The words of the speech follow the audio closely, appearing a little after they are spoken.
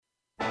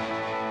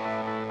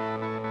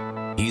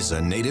He's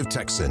a native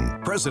Texan,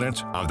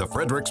 president of the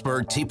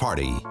Fredericksburg Tea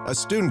Party, a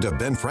student of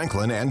Ben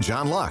Franklin and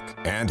John Locke,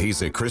 and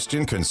he's a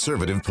Christian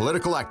conservative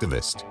political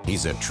activist.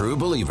 He's a true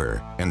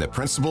believer in the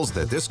principles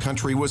that this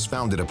country was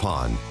founded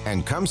upon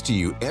and comes to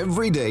you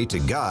every day to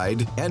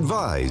guide,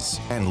 advise,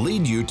 and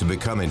lead you to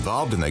become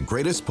involved in the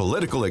greatest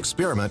political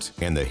experiment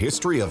in the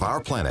history of our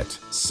planet,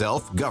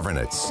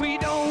 self-governance. We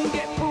don't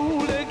get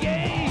fooled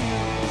again.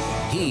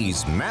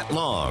 He's Matt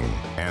Long,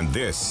 and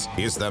this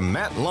is the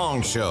Matt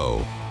Long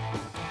Show.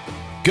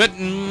 Good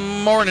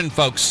morning,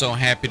 folks. So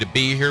happy to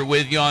be here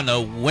with you on a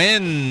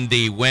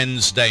windy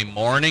Wednesday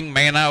morning.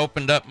 Man, I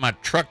opened up my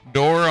truck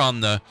door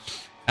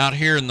out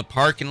here in the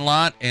parking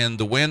lot, and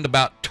the wind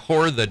about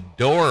tore the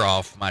door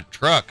off my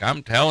truck.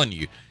 I'm telling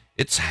you,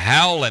 it's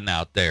howling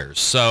out there.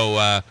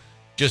 So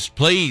just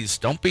please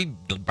don't be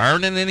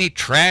burning any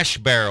trash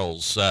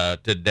barrels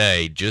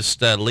today.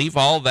 Just leave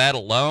all that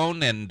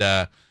alone,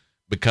 and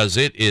because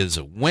it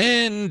is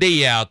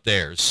windy out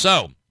there.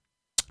 So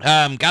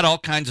got all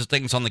kinds of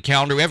things on the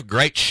calendar. We have a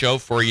great show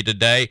for you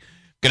today.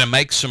 Going to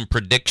make some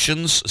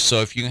predictions. So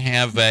if you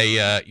have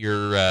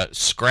your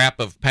scrap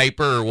of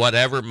paper or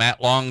whatever, Matt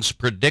Long's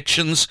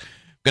predictions.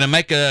 Going to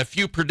make a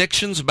few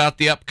predictions about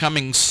the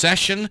upcoming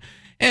session,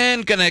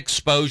 and going to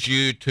expose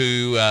you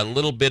to a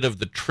little bit of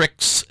the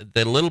tricks,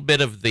 a little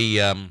bit of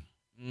the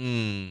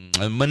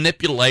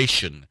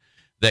manipulation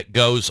that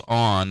goes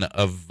on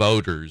of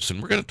voters.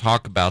 And we're going to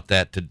talk about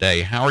that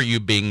today. How are you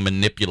being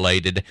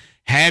manipulated?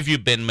 Have you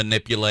been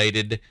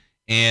manipulated?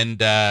 And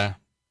doesn't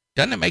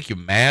it make you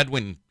mad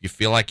when you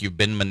feel like you've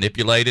been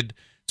manipulated?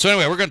 So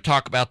anyway, we're going to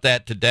talk about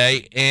that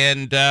today.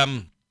 And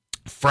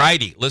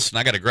Friday, listen,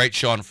 I got a great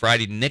show on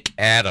Friday. Nick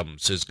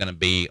Adams is going to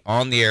be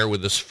on the air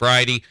with us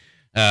Friday.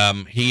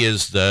 He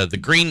is the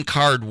green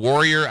card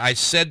warrior. I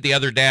said the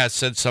other day, I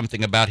said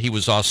something about he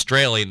was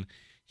Australian.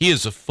 He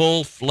is a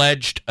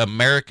full-fledged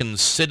American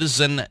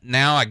citizen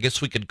now. I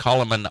guess we could call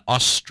him an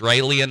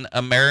Australian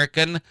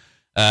American.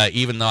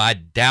 Even though I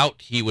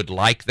doubt he would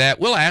like that.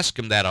 We'll ask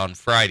him that on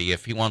Friday,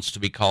 if he wants to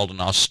be called an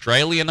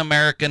Australian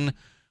American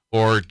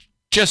or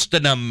just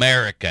an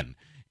American.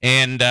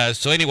 And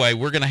so anyway,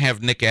 we're going to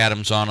have Nick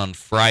Adams on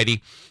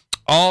Friday.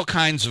 All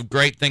kinds of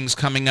great things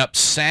coming up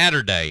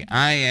Saturday.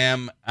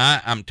 I'm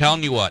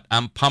telling you what,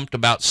 I'm pumped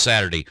about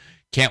Saturday.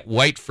 Can't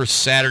wait for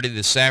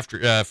Saturday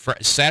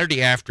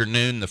Saturday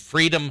afternoon. The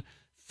Freedom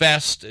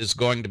Fest is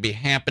going to be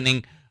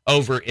happening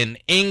over in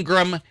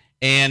Ingram.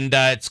 And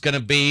it's going to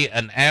be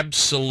an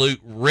absolute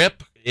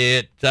rip.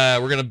 We're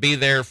going to be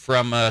there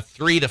from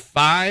 3 to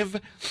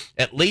 5.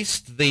 At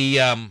least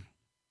I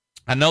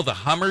know the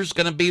Hummer's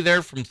going to be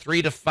there from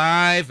 3 to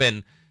 5,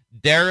 and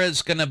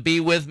Dara's going to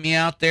be with me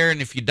out there.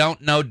 And if you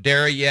don't know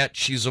Dara yet,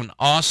 she's an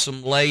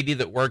awesome lady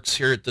that works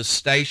here at the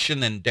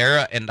station, and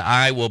Dara and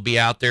I will be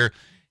out there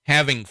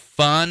having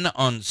fun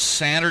on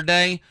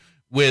Saturday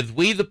with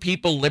We the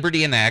People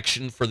Liberty in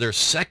Action for their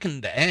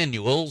second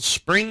annual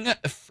Spring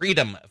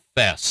Freedom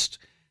Fest.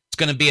 It's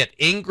going to be at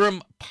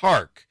Ingram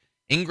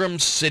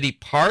City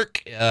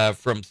Park,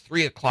 from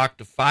 3 o'clock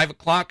to 5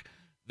 o'clock.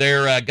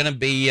 They're going to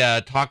be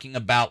talking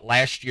about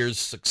last year's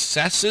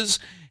successes,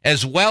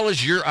 as well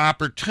as your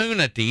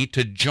opportunity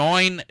to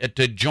join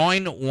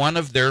one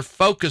of their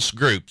focus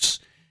groups.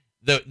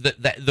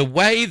 The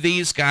way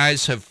these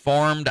guys have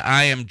formed,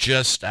 I'm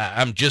just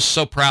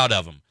so proud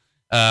of them.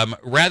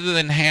 Rather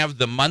than have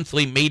the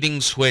monthly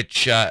meetings,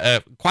 which,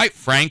 quite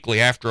frankly,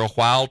 after a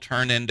while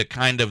turn into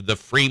kind of the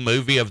free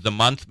movie of the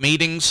month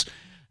meetings.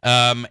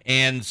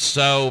 And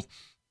so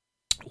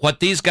what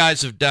these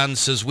guys have done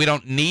says we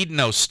don't need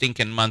no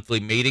stinking monthly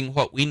meeting.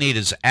 What we need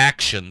is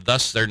action,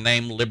 thus their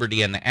name,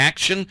 Liberty in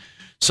Action.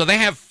 So they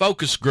have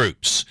focus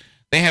groups.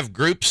 They have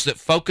groups that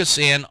focus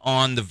in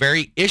on the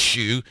very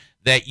issue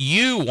that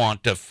you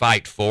want to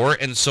fight for.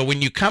 And so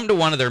when you come to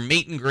one of their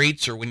meet and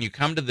greets, or when you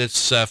come to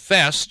this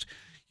fest,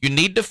 you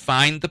need to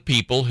find the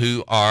people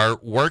who are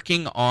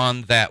working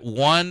on that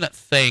one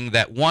thing,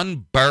 that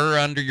one burr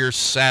under your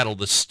saddle,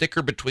 the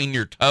sticker between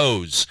your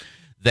toes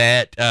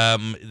that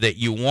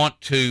you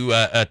want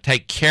to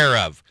take care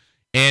of.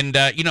 And,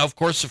 of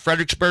course, the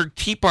Fredericksburg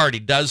Tea Party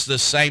does the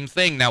same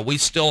thing. Now, we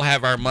still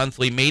have our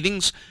monthly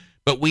meetings,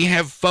 but we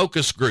have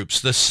focus groups,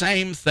 the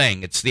same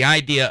thing. It's the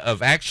idea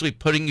of actually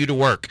putting you to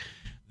work.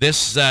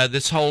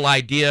 This whole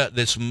idea,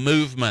 this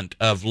movement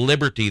of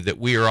liberty that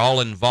we are all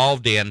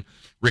involved in,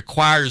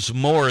 requires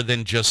more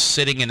than just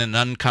sitting in an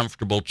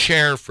uncomfortable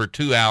chair for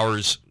 2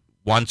 hours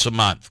once a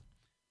month.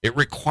 It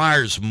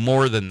requires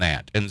more than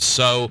that. And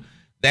so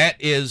that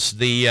is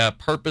the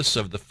purpose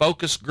of the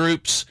focus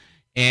groups.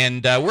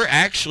 And we're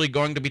actually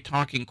going to be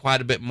talking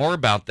quite a bit more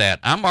about that.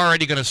 I'm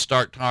already going to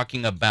start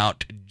talking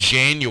about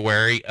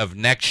January of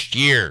next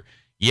year.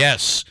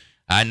 Yes,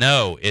 I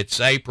know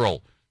it's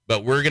April,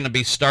 but we're going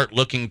to start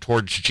looking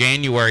towards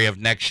January of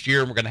next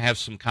year, and we're going to have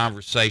some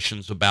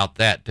conversations about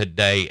that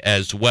today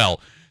as well.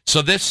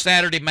 So this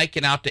Saturday, make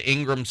it out to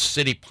Ingram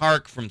City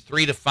Park from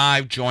 3 to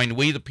 5. Join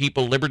We the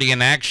People, Liberty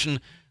in Action,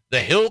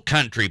 the Hill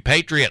Country,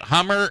 Patriot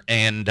Hummer,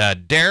 and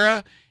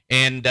Dara,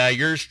 and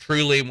yours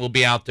truly, and we'll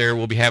be out there.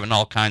 We'll be having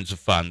all kinds of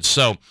fun.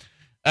 So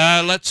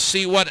Let's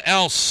see what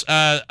else.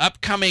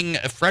 Upcoming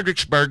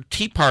Fredericksburg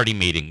Tea Party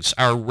meetings.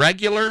 Our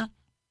regular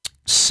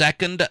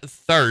second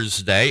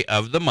Thursday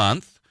of the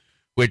month,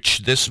 which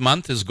this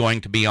month is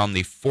going to be on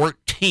the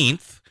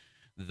 14th.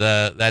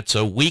 That's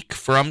a week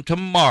from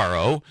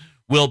tomorrow.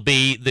 Will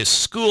be the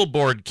school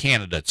board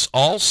candidates.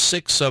 All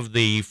 6 of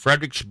the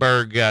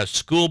Fredericksburg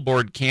school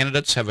board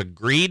candidates have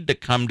agreed to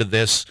come to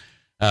this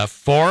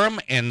forum,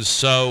 and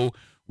so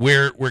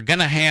we're going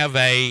to have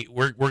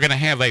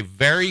a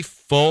very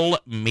full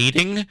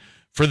meeting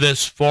for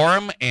this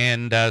forum,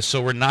 and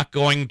so we're not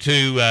going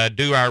to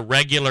do our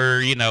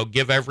regular,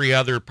 give every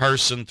other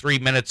person 3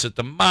 minutes at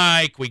the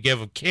mic. We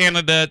give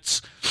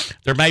candidates.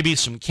 There may be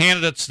some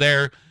candidates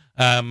there.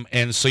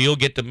 And so you'll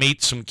get to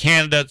meet some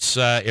candidates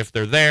if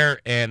they're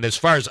there. And as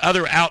far as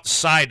other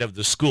outside of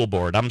the school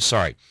board,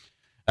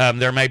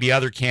 there may be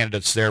other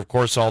candidates there. Of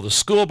course, all the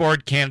school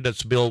board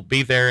candidates will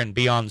be there and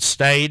be on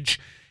stage.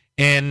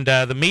 And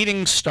the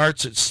meeting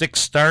starts at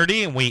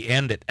 6:30 and we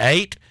end at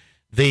 8.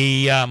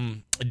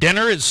 The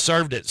dinner is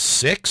served at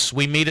 6.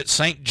 We meet at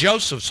St.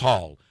 Joseph's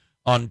Hall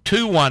on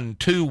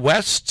 212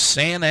 West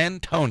San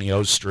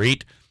Antonio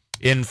Street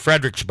in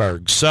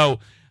Fredericksburg.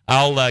 So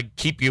I'll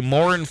keep you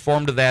more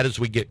informed of that as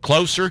we get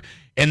closer.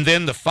 And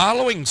then the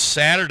following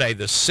Saturday,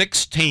 the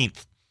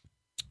 16th,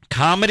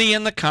 Comedy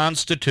in the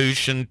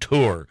Constitution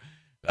Tour,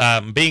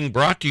 being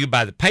brought to you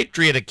by the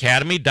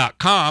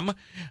PatriotAcademy.com.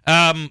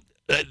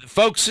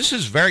 Folks, this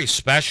is very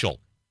special.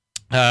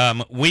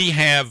 We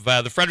have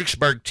the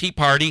Fredericksburg Tea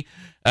Party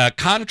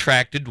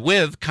contracted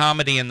with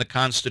Comedy in the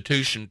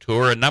Constitution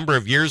Tour a number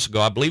of years ago.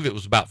 I believe it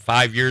was about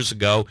 5 years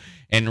ago.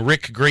 And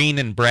Rick Green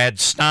and Brad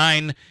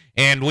Stein,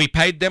 and we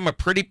paid them a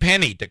pretty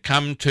penny to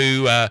come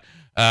to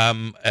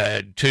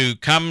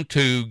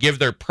give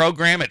their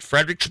program at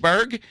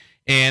Fredericksburg.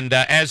 And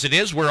as it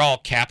is, we're all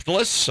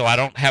capitalists, so I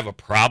don't have a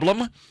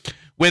problem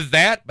with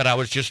that. But I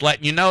was just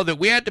letting you know that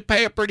we had to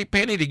pay a pretty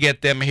penny to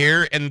get them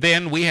here, and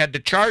then we had to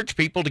charge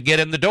people to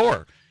get in the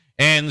door.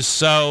 And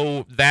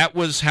so that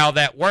was how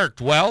that worked.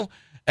 Well,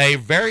 a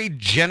very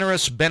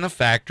generous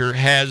benefactor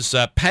has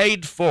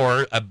paid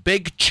for a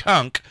big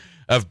chunk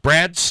of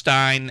Brad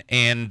Stein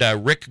and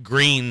Rick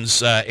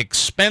Green's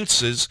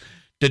expenses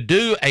to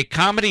do a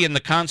Comedy in the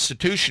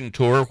Constitution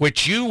tour,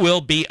 which you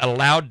will be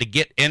allowed to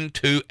get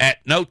into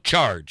at no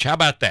charge. How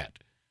about that?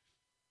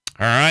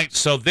 All right,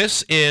 so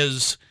this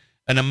is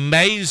an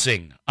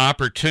amazing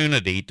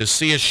opportunity to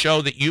see a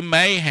show that you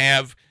may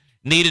have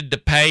needed to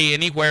pay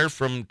anywhere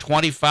from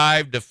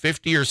 $25 to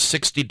 $50 or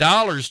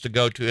 $60 to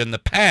go to in the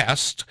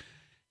past.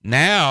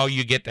 Now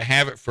you get to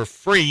have it for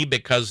free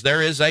because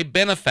there is a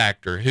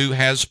benefactor who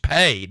has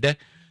paid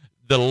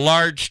the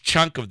large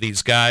chunk of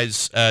these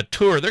guys'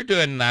 tour. They're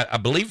doing, I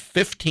believe,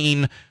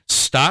 15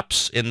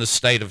 stops in the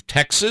state of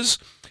Texas,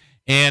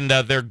 and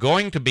they're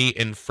going to be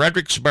in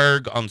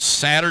Fredericksburg on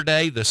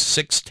Saturday the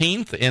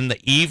 16th in the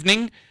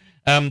evening.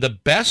 The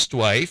best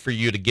way for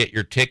you to get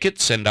your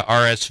tickets and to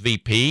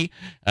RSVP,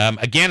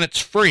 again, it's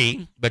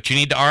free, but you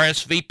need to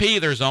RSVP.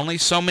 There's only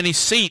so many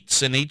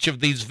seats in each of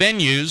these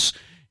venues,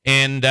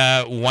 and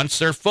once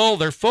they're full,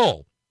 they're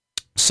full.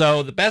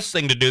 So the best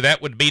thing to do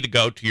that would be to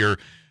go to your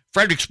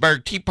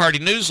Fredericksburg Tea Party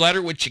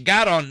newsletter, which you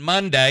got on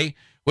Monday,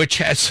 which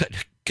has,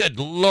 good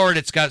Lord,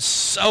 it's got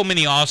so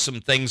many awesome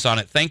things on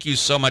it. Thank you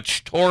so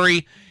much,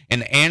 Tori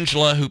and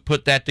Angela, who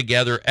put that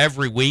together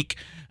every week.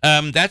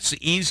 That's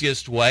the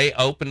easiest way.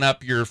 Open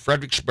up your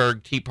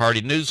Fredericksburg Tea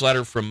Party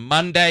newsletter from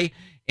Monday,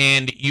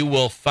 and you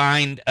will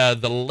find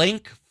the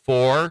link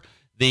for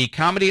the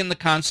Comedy in the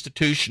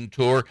Constitution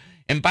tour.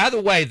 And by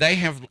the way, they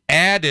have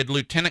added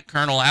Lieutenant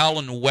Colonel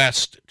Alan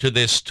West to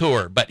this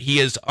tour, but he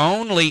is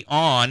only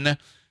on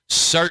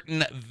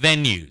certain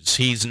venues.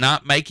 He's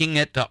not making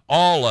it to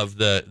all of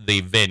the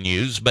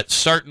venues, but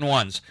certain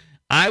ones.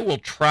 I will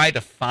try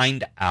to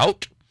find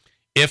out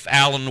if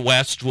Alan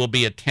West will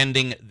be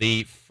attending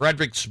the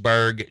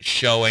Fredericksburg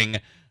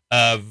showing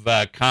of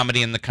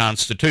Comedy in the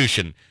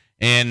Constitution.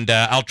 And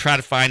I'll try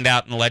to find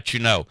out and let you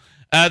know.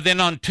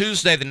 Then on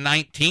Tuesday the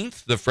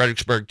 19th, the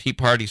Fredericksburg Tea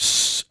Party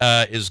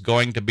is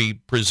going to be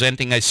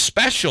presenting a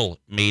special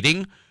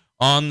meeting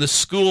on the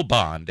school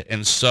bond.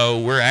 And so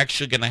we're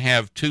actually going to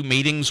have two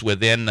meetings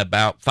within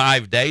about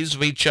 5 days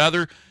of each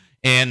other.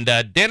 And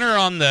dinner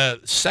on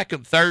the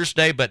second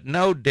Thursday, but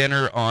no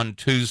dinner on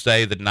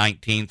Tuesday the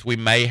 19th. We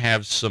may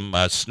have some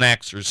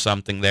snacks or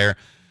something there.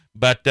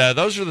 But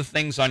those are the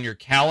things on your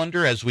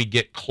calendar. As we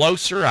get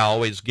closer, I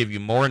always give you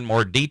more and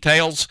more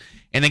details.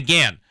 And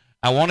again,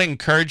 I want to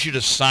encourage you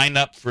to sign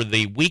up for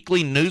the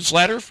weekly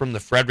newsletter from the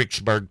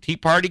Fredericksburg Tea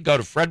Party. Go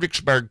to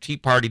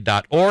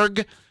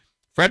fredericksburgteaparty.org,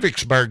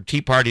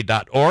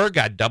 fredericksburgteaparty.org.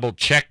 I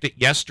double-checked it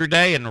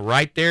yesterday, and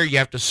right there you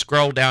have to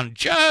scroll down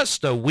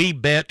just a wee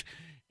bit,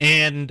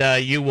 and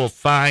you will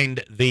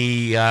find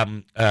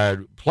the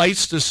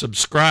place to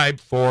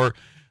subscribe for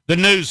the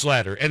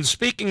newsletter. And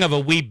speaking of a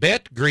wee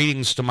bit,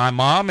 greetings to my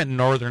mom in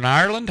Northern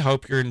Ireland.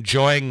 Hope you're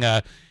enjoying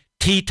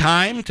tea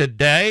time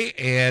today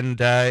and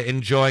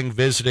enjoying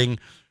visiting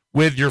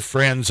with your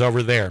friends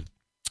over there.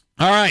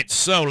 All right,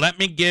 so let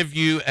me give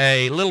you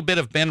a little bit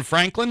of Ben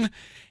Franklin,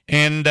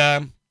 and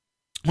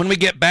when we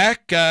get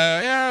back,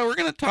 we're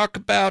going to talk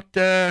about,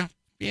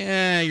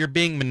 you're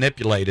being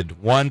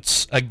manipulated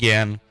once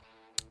again.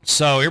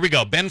 So here we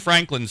go. Ben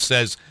Franklin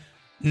says,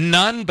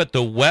 none but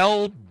the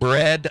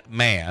well-bred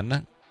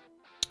man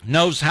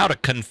knows how to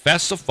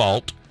confess a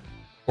fault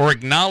or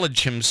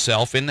acknowledge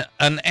himself in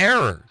an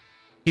error.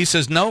 He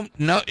says,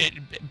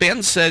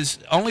 Ben says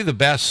only the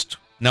best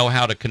know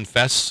how to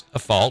confess a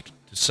fault,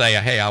 to say,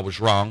 hey, I was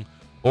wrong,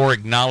 or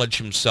acknowledge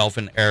himself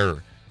in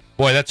error.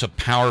 Boy, that's a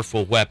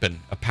powerful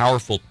weapon, a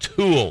powerful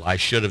tool, I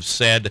should have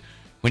said,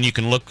 when you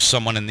can look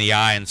someone in the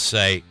eye and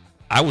say,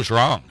 I was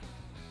wrong.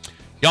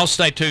 Y'all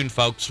stay tuned,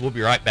 folks. We'll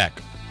be right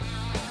back.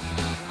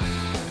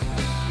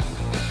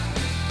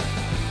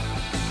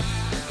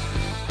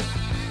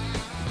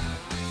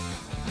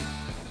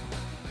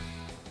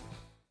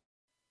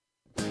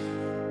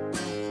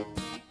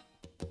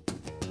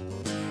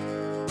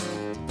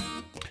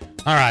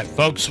 All right,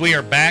 folks, we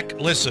are back.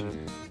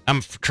 Listen, I'm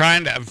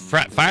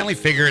finally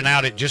figuring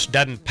out it just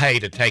doesn't pay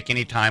to take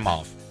any time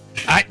off.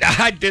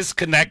 I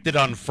disconnected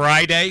on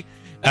Friday.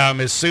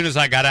 As soon as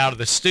I got out of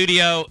the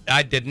studio,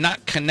 I did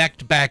not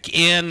connect back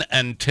in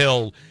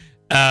until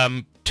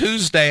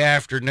Tuesday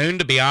afternoon,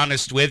 to be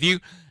honest with you.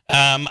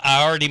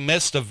 I already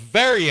missed a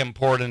very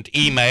important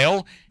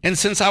email, and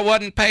since I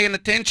wasn't paying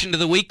attention to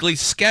the weekly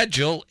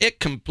schedule, it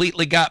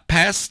completely got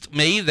past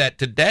me that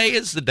today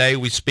is the day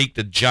we speak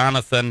to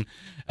Jonathon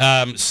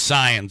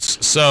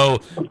Saenz. So,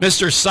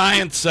 Mr.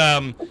 Saenz,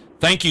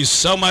 thank you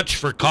so much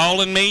for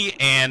calling me,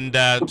 and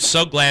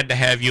so glad to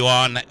have you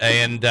on.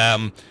 And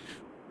welcome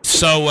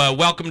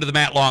to the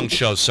Matt Long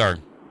Show, sir.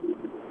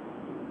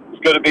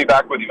 It's good to be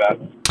back with you, Matt.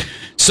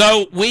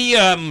 So we,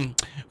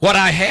 what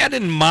I had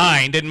in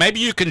mind, and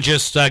maybe you can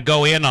just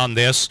go in on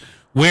this,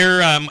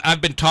 where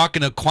I've been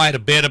talking quite a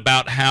bit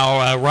about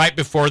how right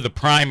before the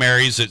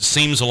primaries, it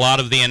seems a lot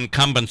of the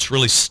incumbents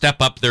really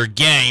step up their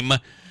game.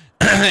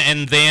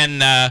 And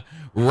then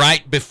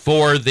right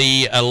before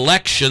the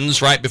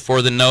elections, right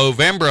before the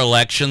November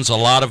elections, a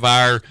lot of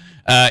our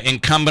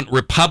incumbent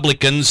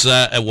Republicans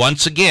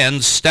once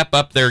again step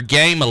up their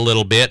game a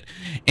little bit.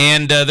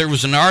 And there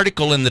was an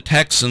article in the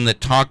Texan that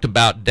talked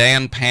about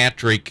Dan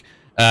Patrick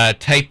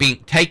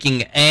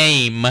taking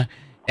aim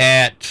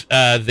at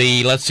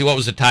let's see, what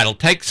was the title?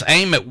 Takes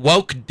aim at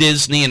woke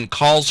Disney and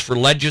calls for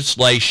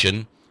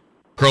legislation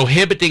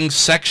prohibiting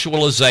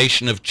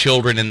sexualization of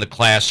children in the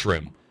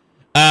classroom.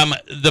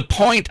 The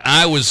point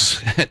I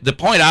was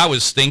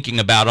thinking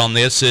about on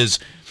this is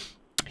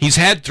he's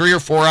had 3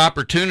 or 4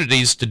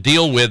 opportunities to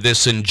deal with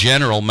this in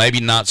general, maybe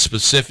not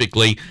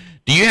specifically.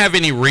 Do you have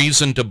any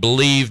reason to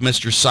believe,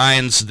 Mr.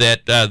 Saenz,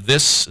 that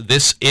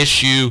this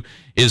issue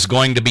is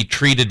going to be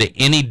treated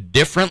any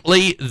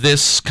differently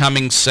this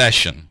coming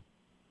session?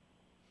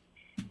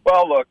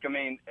 Well, look, I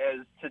mean, as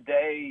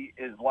today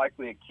is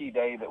likely a key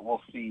day that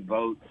we'll see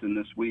votes in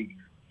this week,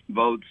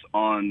 votes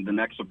on the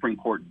next Supreme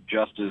Court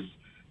Justice,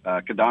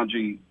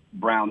 Ketanji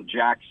Brown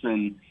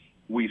Jackson.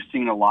 We've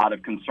seen a lot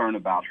of concern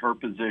about her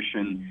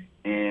position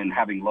in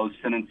having low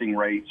sentencing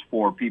rates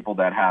for people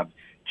that have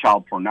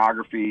child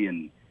pornography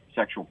and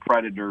sexual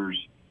predators.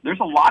 There's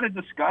a lot of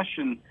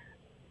discussion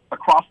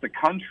across the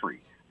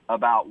country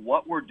about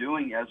what we're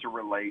doing as it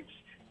relates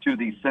to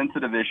these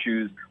sensitive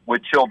issues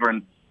with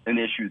children and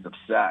issues of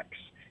sex.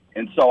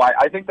 And so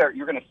I think that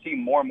you're going to see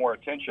more and more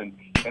attention.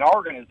 In our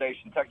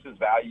organization, Texas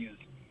Values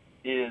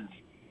is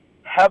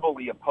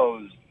heavily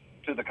opposed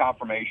to the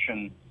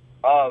confirmation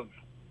of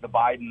the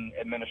Biden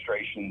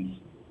administration's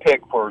pick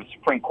for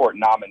Supreme Court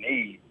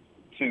nominee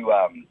to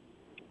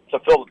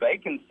fill the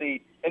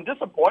vacancy, and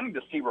disappointing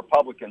to see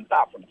Republicans,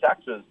 not from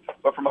Texas,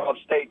 but from other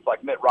states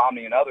like Mitt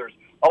Romney and others,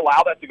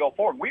 allow that to go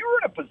forward. We were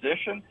in a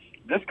position,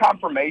 this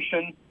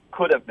confirmation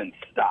could have been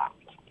stopped.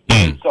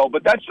 So,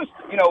 but that's just,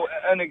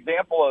 an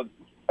example of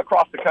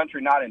across the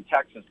country, not in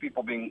Texas,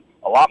 people being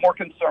a lot more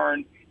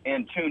concerned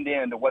and tuned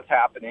in to what's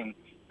happening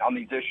on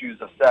these issues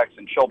of sex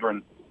and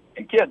children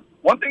and kids.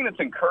 One thing that's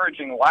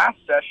encouraging, last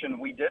session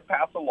we did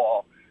pass a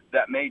law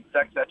that made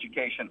sex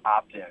education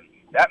opt-in.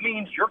 That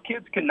means your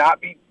kids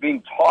cannot be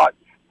being taught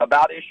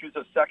about issues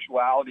of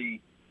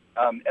sexuality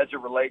as it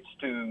relates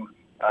to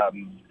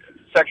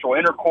sexual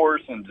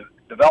intercourse and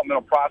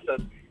developmental process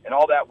and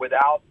all that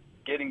without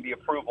getting the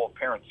approval of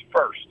parents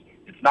first.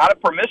 It's not a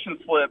permission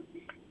slip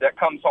that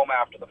comes home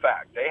after the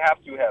fact. They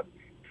have to have,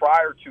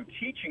 prior to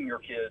teaching your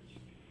kids,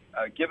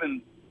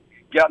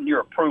 gotten your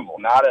approval,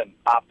 not an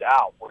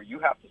opt-out where you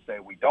have to say,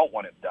 we don't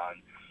want it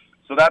done.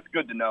 So that's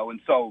good to know. And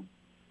so,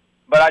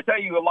 but I tell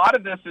you, a lot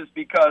of this is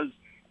because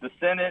the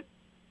Senate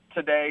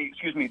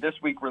this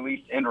week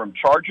released interim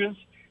charges.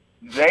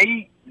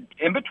 They,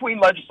 in between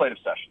legislative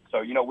sessions.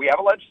 So, we have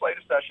a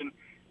legislative session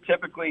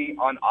typically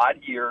on odd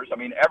years. I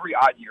mean, every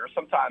odd year.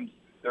 Sometimes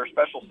there are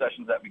special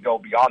sessions that we go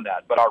beyond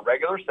that. But our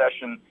regular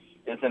session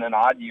is in an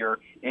odd year.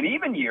 In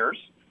even years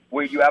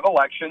where you have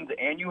elections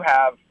and you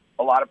have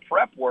a lot of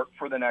prep work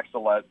for the next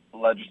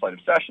legislative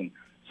session.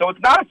 So it's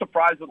not a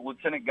surprise that the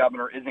lieutenant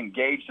governor is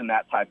engaged in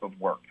that type of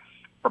work,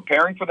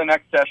 preparing for the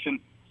next session,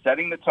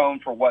 setting the tone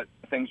for what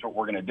things that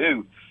we're going to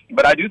do.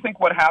 But I do think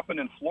what happened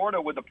in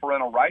Florida with the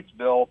parental rights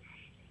bill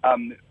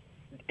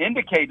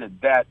indicated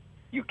that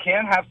you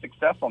can have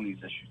success on these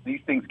issues.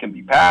 These things can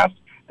be passed.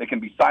 They can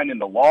be signed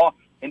into law.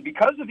 And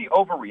because of the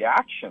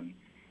overreaction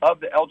of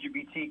the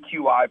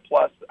LGBTQI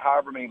plus,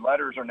 however many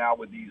letters are now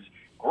with these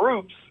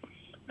groups,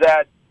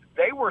 that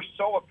they were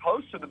so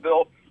opposed to the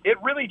bill, it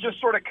really just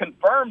sort of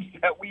confirms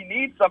that we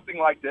need something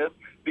like this,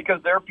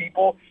 because there are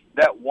people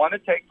that want to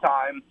take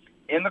time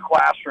in the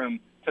classroom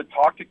to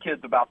talk to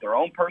kids about their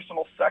own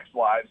personal sex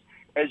lives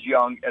as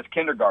young as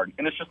kindergarten,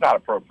 and it's just not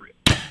appropriate.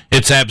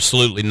 It's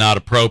absolutely not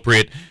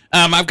appropriate.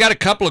 I've got a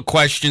couple of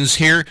questions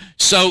here.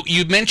 So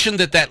you mentioned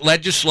that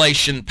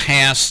legislation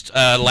passed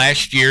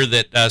last year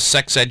that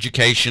sex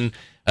education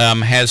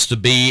has to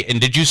be,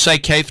 and did you say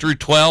K through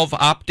 12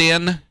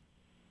 opt-in?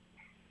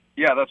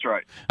 Yeah, that's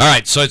right. All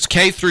right, so it's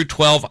K through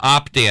 12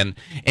 opt-in,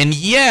 and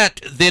yet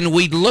then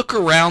we look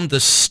around the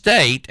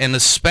state, and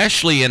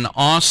especially in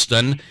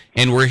Austin,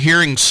 and we're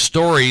hearing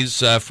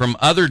stories from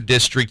other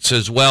districts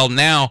as well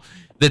now,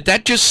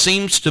 that just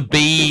seems to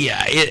be,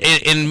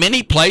 in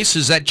many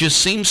places, that just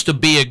seems to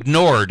be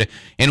ignored.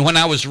 And when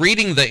I was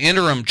reading the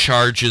interim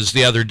charges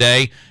the other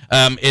day,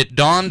 it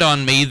dawned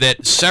on me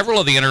that several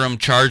of the interim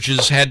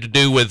charges had to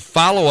do with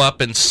follow-up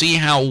and see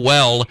how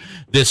well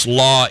this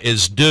law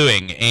is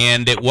doing.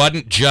 And it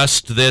wasn't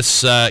just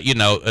this,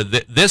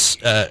 this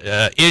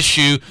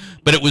issue,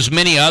 but it was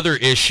many other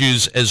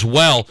issues as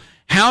well.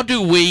 How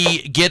do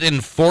we get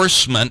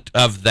enforcement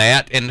of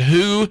that, and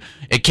who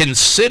can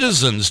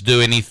citizens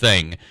do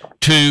anything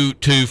to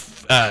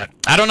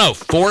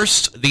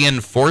force the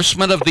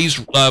enforcement of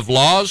these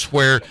laws,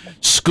 where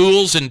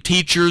schools and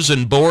teachers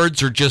and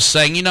boards are just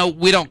saying,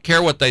 we don't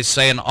care what they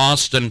say in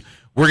Austin,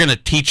 we're going to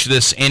teach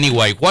this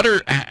anyway?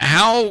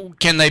 How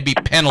can they be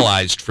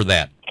penalized for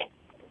that?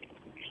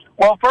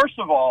 Well, first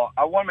of all,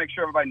 I want to make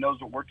sure everybody knows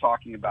what we're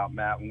talking about,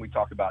 Matt, when we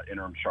talk about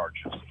interim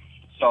charges.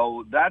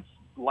 So that's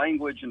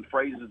language and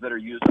phrases that are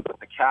used at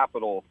the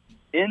Capitol.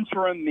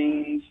 Interim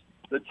means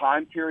the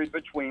time period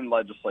between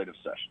legislative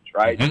sessions,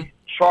 right? Mm-hmm.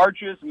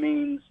 Charges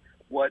means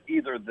what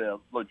either the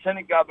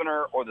lieutenant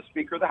governor or the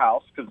Speaker of the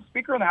House, because the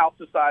Speaker of the House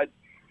decides,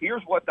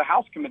 here's what the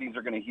House committees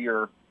are going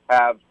to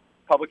have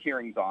public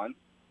hearings on,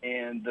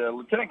 and the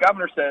lieutenant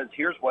governor says,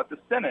 here's what the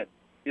Senate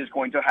is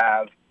going to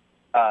have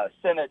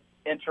Senate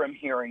interim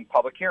hearing,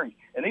 public hearings.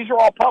 And these are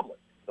all public.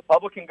 The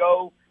public can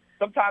go.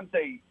 Sometimes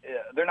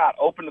they're not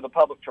open to the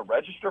public to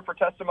register for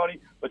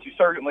testimony, but you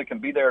certainly can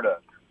be there to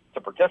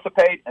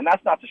participate. And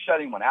that's not to shut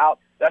anyone out.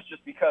 That's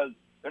just because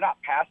they're not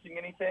passing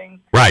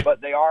anything, right? But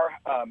they are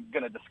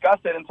going to discuss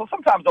it. And so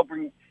sometimes they'll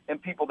bring in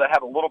people that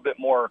have a little bit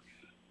more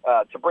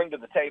to bring to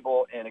the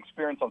table and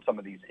experience on some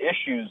of these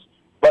issues.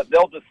 But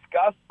they'll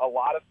discuss a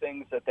lot of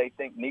things that they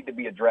think need to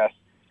be addressed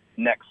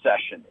next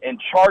session.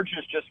 And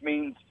charges just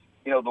means,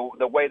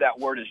 the way that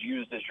word is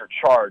used is you're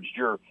charged,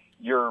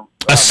 you're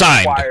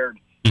assigned, required.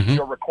 Mm-hmm.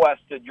 You're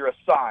requested, you're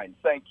assigned.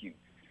 Thank you,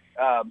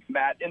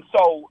 Matt. And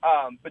so,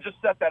 but just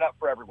set that up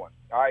for everyone,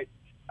 all right?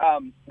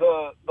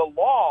 The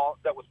law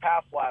that was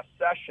passed last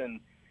session,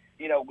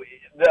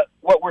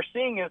 what we're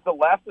seeing is the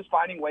left is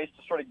finding ways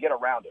to sort of get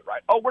around it,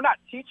 right? Oh, we're not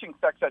teaching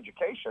sex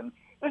education.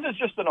 This is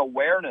just an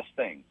awareness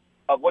thing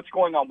of what's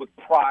going on with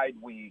Pride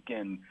Week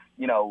and,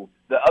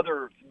 the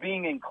other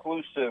being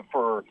inclusive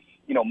for,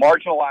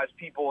 marginalized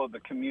people of the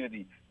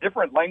community,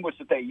 different language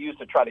that they use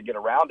to try to get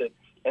around it.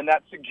 And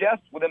that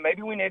suggests, well, then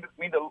maybe we need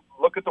to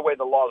look at the way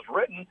the law is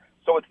written,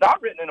 so it's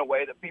not written in a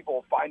way that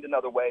people find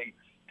another way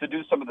to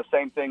do some of the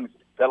same things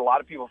that a lot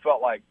of people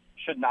felt like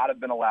should not have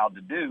been allowed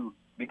to do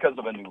because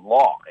of a new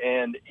law.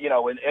 And,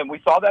 and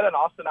we saw that in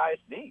Austin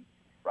ISD,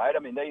 right? I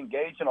mean, they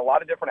engaged in a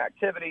lot of different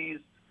activities,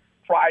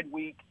 Pride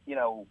Week,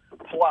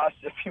 plus,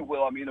 if you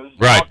will. I mean, it was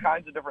right. All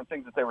kinds of different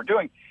things that they were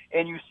doing.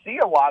 And you see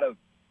a lot of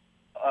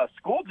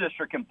school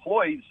district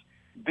employees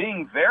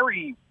being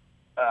very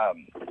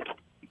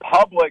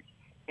public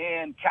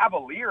and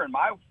cavalier, in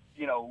my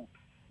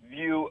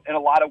view, in a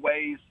lot of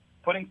ways,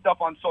 putting stuff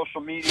on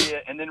social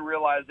media and then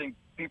realizing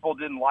people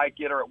didn't like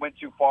it or it went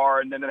too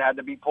far, and then it had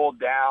to be pulled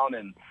down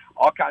and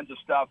all kinds of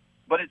stuff.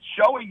 But it's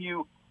showing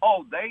you,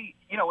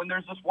 and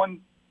there's this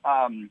one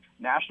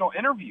national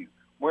interview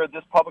where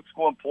this public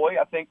school employee,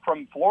 I think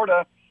from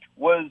Florida,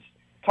 was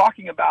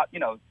talking about,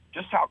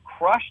 just how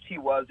crushed he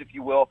was, if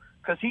you will,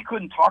 because he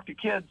couldn't talk to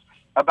kids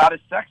about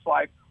his sex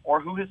life or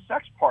who his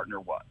sex partner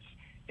was.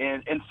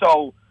 And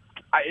so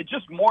it's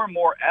just more and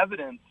more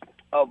evidence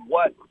of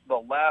what the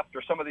left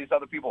or some of these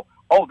other people,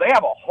 they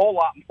have a whole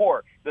lot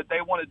more that they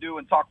want to do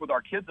and talk with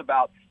our kids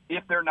about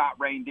if they're not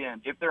reined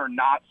in, if there are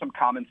not some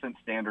common sense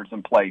standards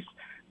in place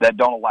that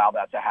don't allow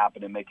that to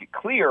happen and make it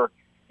clear.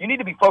 You need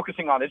to be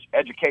focusing on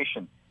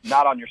education,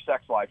 not on your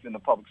sex life in the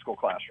public school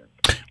classroom.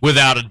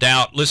 Without a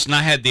doubt. Listen,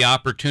 I had the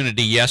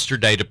opportunity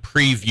yesterday to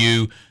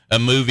preview a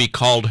movie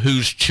called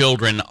Whose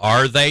Children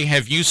Are They?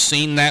 Have you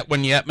seen that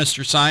one yet,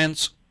 Mr.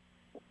 Saenz?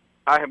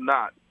 I have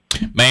not.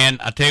 Man,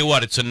 I tell you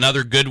what, it's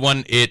another good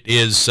one. It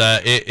is.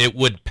 It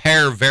would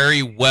pair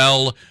very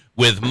well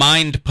with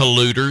Mind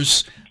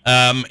Polluters.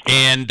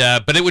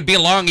 But it would be a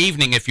long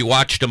evening if you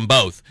watched them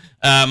both.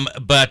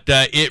 But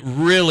it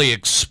really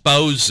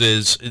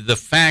exposes the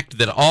fact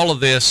that all of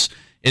this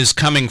is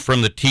coming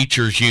from the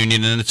teachers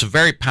union, and it's a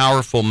very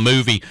powerful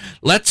movie.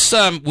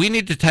 We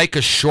need to take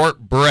a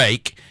short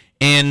break,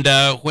 and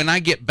when I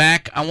get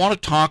back, I want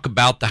to talk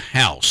about the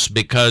House,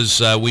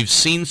 because we've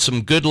seen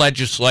some good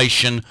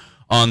legislation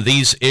on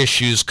these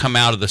issues come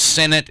out of the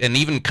Senate and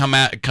even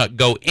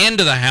go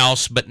into the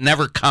House but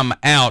never come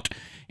out.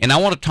 And I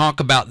want to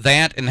talk about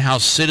that and how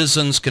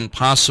citizens can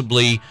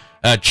possibly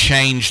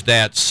change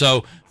that.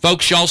 So,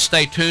 folks, y'all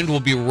stay tuned. We'll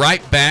be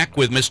right back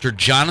with Mr.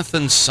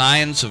 Jonathon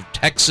Saenz of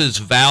Texas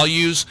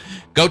Values.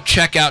 Go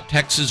check out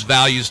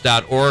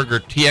texasvalues.org or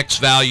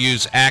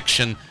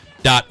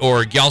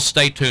txvaluesaction.org. Y'all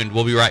stay tuned.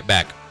 We'll be right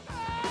back.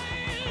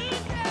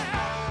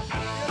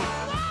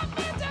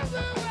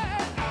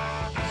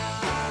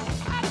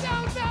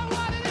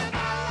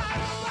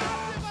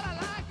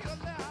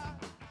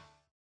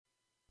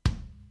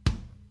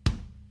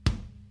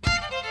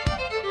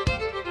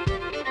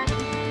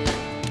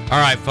 All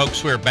right,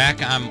 folks, we're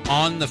back. I'm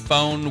on the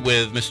phone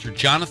with Mr.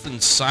 Jonathon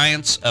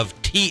Saenz of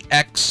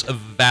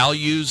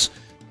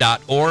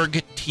txvalues.org,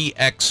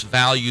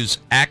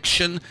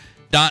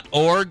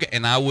 txvaluesaction.org,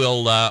 and I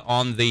will,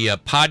 on the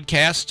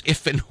podcast,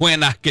 if and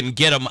when I can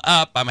get them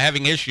up. I'm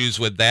having issues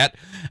with that,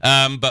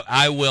 but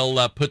I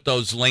will put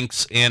those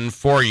links in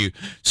for you.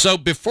 So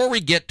before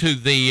we get to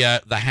the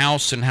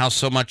House and how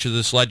so much of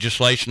this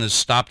legislation is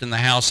stopped in the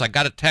House, I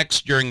got a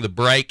text during the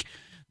break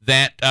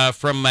that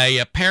from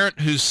a parent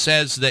who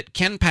says that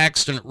Ken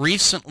Paxton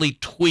recently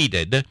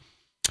tweeted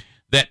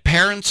that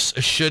parents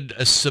should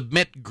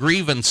submit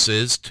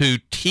grievances to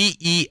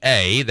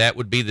TEA, that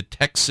would be the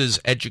Texas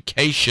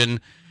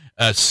Education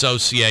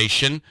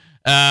Association.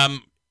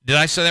 Did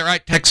I say that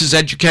right? Texas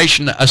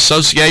Education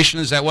Association,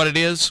 is that what it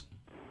is?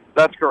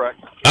 That's correct.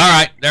 All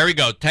right, there we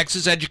go.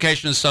 Texas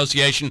Education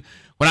Association.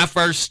 When I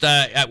first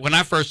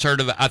heard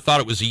of it, I thought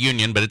it was a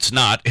union, but it's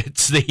not.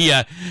 It's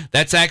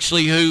that's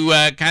actually who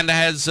kind of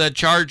has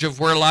charge of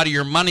where a lot of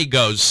your money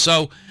goes.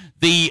 So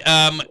they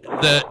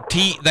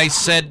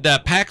said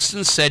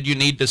Paxton said you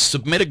need to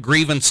submit a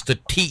grievance to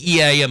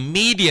TEA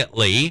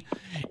immediately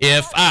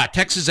if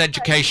Texas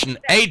Education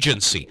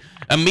Agency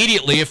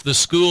immediately if the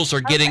schools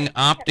are getting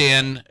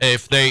opt-in,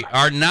 if they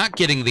are not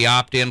getting the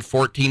opt-in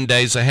 14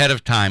 days ahead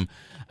of time.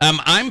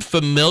 I'm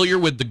familiar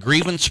with the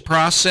grievance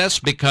process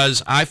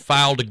because I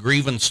filed a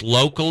grievance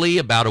locally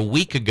about a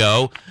week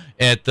ago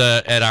at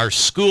our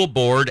school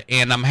board,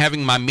 and I'm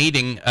having my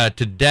meeting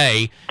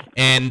today.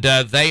 And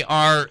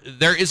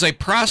there is a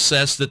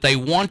process that they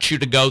want you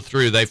to go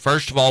through. They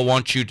first of all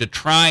want you to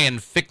try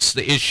and fix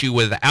the issue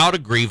without a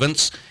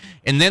grievance,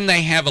 and then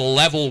they have a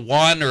level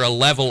 1 or a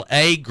level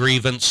A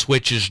grievance,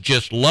 which is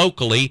just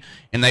locally,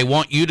 and they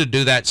want you to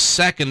do that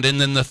second. And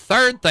then the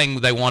third thing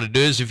they want to do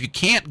is if you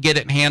can't get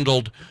it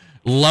handled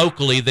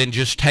locally, then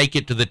just take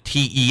it to the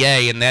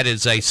TEA, and that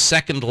is a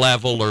second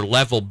level or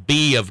level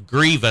B of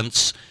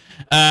grievance.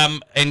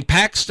 And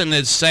Paxton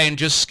is saying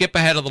just skip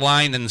ahead of the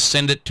line and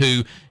send it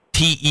to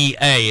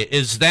TEA.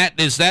 Is that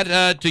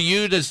to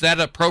you? Is that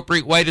an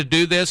appropriate way to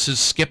do this? Is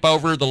skip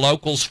over the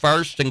locals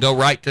first and go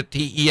right to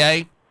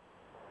TEA?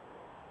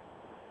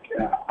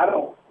 Yeah, I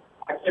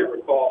can't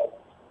recall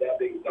that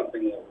being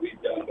something that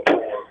we've done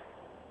before.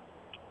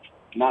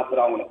 Not that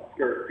I want to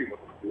discourage people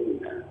from doing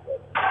that,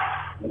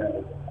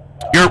 but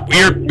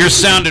You're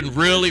sounding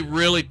really,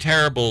 really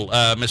terrible,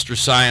 Mr.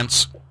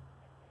 Saenz.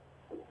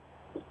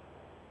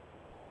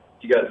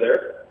 You guys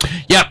there?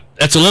 Yep,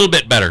 that's a little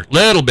bit better.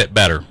 Little bit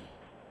better.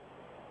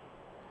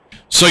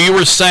 So you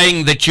were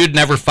saying that you'd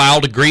never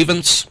filed a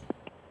grievance?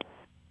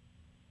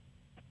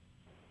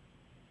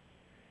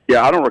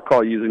 Yeah, I don't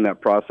recall using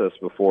that process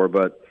before,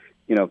 but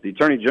if the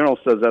Attorney General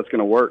says that's going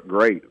to work,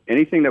 great.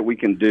 Anything that we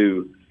can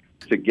do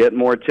to get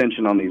more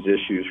attention on these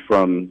issues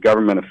from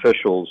government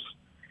officials,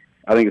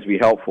 I think is be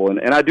helpful.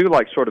 And I do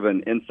like sort of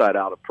an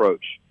inside-out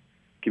approach.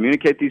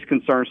 Communicate these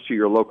concerns to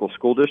your local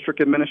school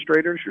district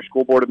administrators, your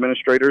school board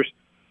administrators,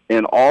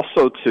 and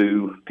also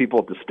to people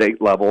at the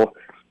state level.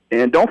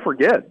 And don't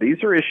forget,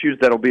 these are issues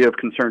that will be of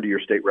concern to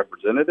your state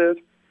representative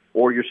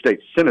or your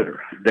state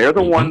senator. They're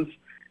the ones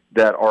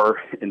that are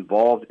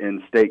involved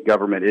in state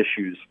government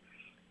issues.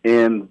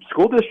 And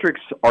school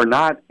districts are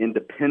not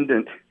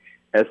independent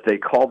as they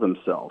call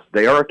themselves.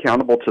 They are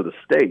accountable to the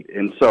state.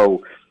 And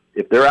so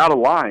if they're out of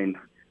line,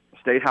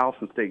 state house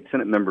and state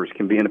senate members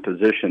can be in a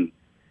position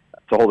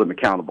to hold them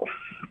accountable.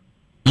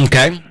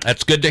 Okay,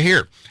 that's good to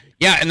hear.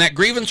 Yeah, and that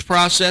grievance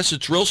process,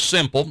 it's real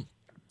simple.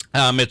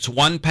 It's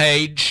one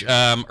page,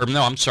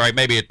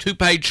 maybe a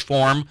 2-page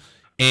form,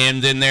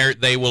 and then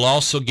they will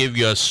also give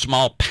you a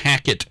small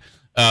packet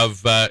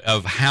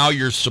of how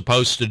you're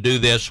supposed to do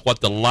this, what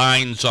the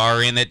lines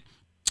are in it.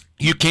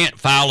 You can't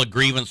file a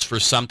grievance for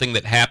something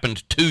that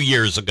happened 2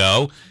 years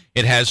ago.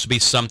 It has to be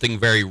something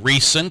very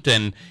recent,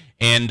 and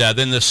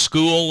then the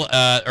school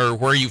or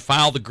where you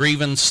file the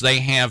grievance, they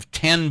have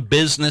 10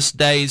 business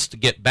days to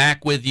get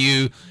back with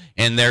you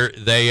and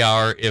they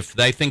are, if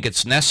they think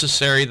it's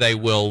necessary, they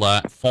will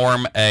have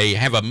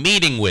a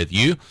meeting with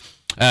you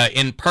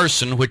in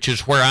person, which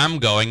is where I'm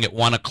going at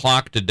 1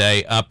 o'clock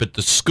today up at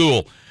the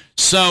school.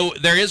 So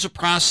there is a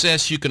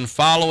process. You can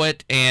follow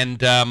it,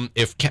 and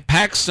if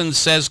Paxton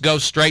says go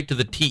straight to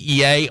the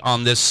TEA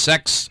on this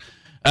sex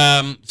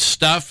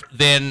stuff,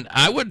 then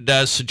I would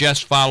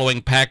suggest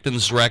following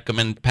Paxton's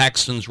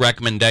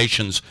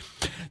recommendations.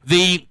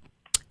 The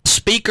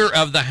Speaker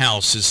of the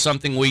House is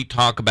something we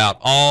talk about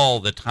all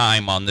the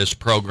time on this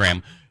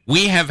program.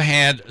 We have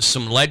had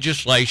some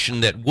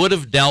legislation that would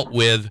have dealt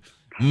with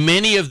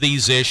many of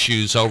these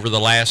issues over the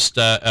last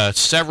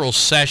several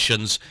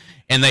sessions,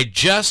 and they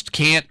just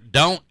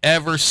don't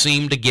ever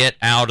seem to get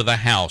out of the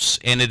House.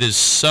 And it is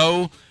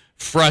so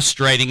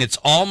frustrating. It's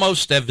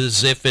almost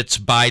as if it's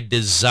by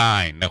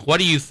design. Now, what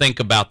do you think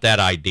about that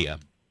idea?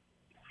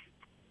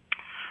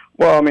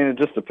 Well, I mean, it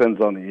just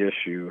depends on the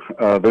issue.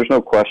 There's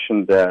no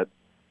question that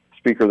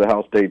Speaker of the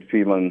House Dade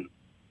Phelan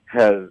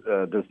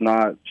does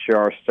not share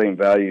our same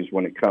values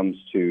when it comes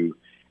to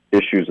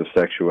issues of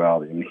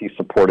sexuality. I mean, he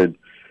supported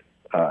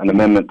an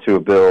amendment to a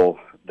bill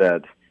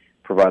that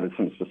provided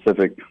some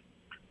specific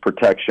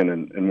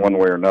protection in one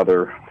way or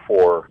another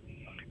for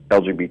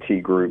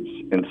LGBT groups.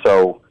 And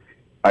so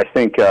I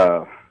think,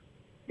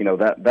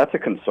 that's a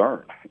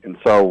concern. And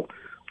so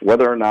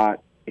whether or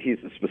not he's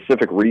a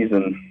specific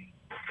reason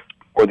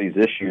for these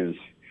issues,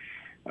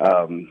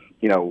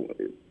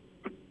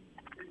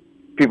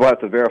 people have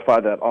to verify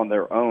that on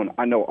their own.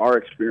 I know our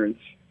experience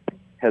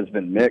has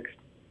been mixed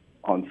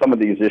on some of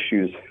these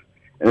issues,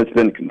 and it's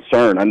been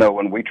concern. I know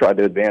when we tried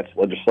to advance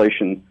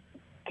legislation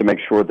to make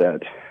sure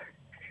that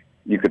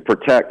you could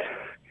protect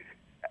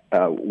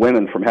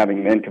women from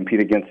having men compete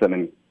against them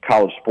in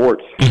college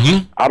sports,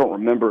 I don't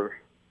remember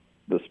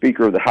the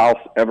Speaker of the House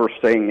ever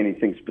saying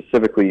anything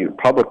specifically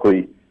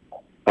publicly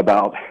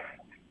about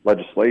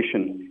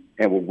legislation.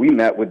 And when we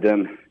met with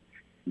them,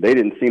 they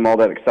didn't seem all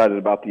that excited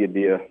about the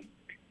idea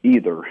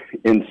either.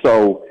 And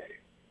so,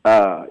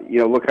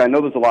 look, I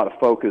know there's a lot of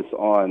focus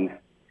on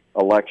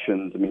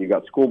elections. I mean, you've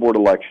got school board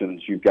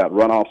elections, you've got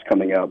runoffs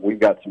coming up. We've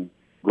got some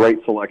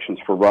great selections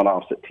for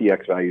runoffs at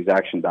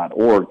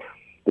txvaluesaction.org.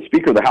 The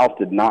Speaker of the House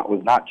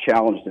was not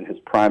challenged in his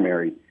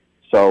primary.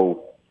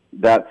 So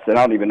and I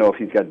don't even know if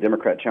he's got a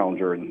Democrat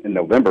challenger in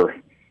November,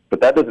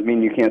 but that doesn't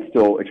mean you can't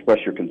still express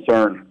your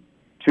concern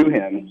to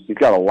him. He's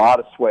got a lot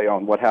of sway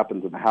on what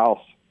happens in the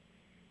House.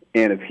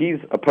 And if he's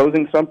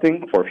opposing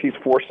something or if he's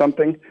for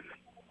something,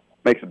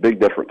 makes a big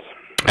difference.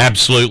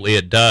 Absolutely,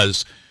 it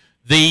does.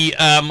 The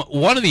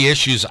one of the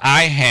issues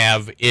I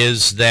have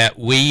is that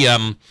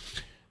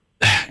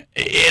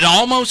it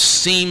almost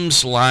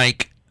seems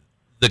like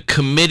the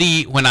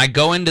committee, when I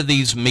go into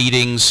these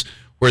meetings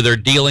where they're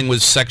dealing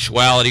with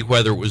sexuality,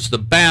 whether it was the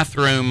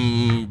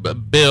bathroom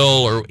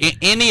bill or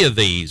any of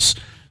these,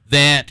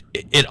 that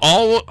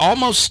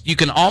you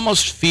can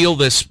almost feel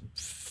this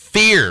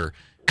fear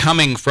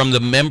coming from the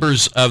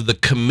members of the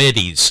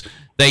committees.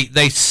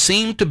 They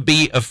seem to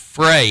be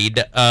afraid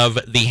of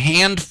the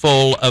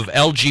handful of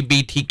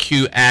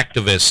LGBTQ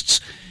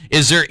activists.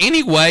 Is there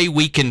any way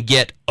we can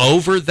get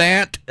over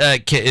that?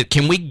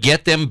 Can we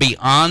get them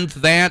beyond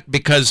that?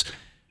 Because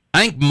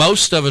I think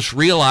most of us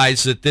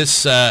realize that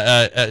this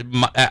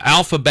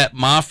alphabet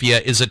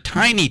mafia is a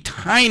tiny,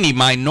 tiny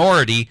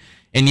minority,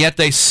 and yet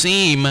they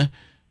seem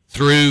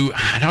through,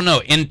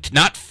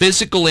 not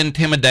physical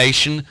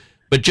intimidation,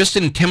 but just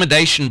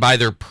intimidation by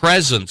their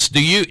presence.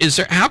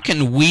 How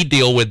can we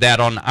deal with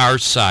that on our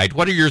side?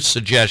 What are your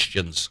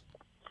suggestions?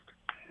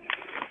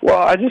 Well,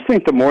 I just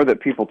think the more that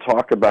people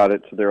talk about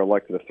it to their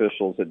elected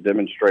officials, it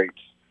demonstrates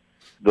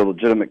the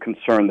legitimate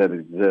concern that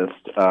exists,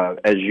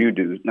 as you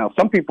do. Now,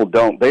 some people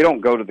don't. They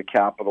don't go to the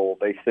Capitol.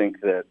 They think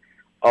that,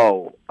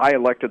 I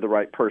elected the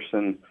right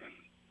person.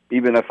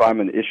 Even if I'm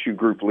an issue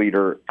group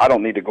leader, I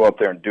don't need to go up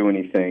there and do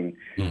anything.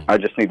 I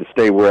just need to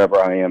stay wherever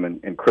I am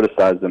and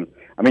criticize them.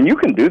 I mean, you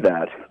can do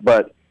that,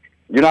 but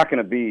you're not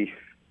going to be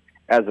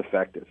as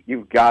effective.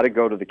 You've got to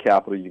go to the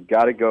Capitol. You've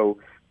got to go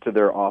to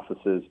their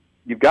offices.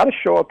 You've got to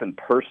show up in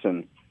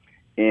person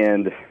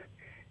and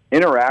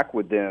interact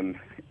with them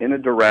in a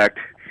direct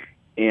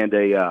and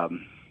a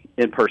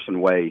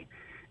in-person way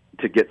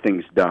to get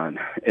things done.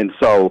 And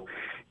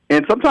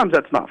sometimes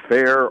that's not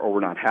fair or we're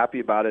not happy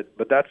about it,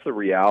 but that's the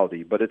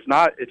reality. But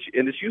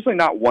it's usually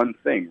not one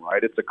thing,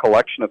 right? It's a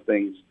collection of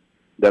things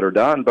that are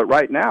done. But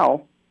right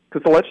now,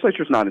 because the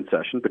legislature's not in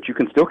session, but you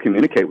can still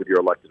communicate with your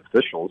elected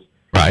officials,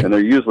 right? And they're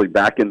usually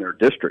back in their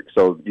district,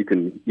 so you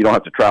don't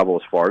have to travel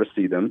as far to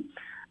see them.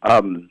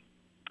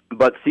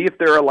 But see if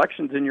there are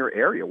elections in your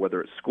area,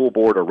 whether it's school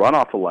board or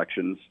runoff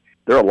elections.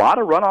 There are a lot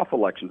of runoff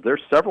elections.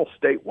 There's several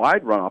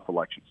statewide runoff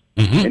elections.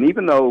 And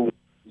even though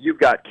you've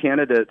got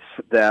candidates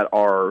that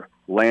are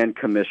land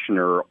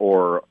commissioner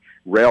or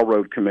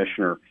railroad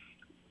commissioner,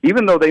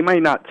 even though they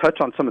may not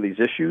touch on some of these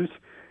issues,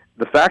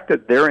 the fact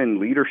that they're in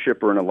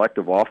leadership or an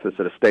elective office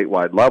at a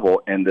statewide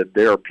level and that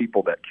there are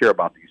people that care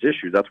about these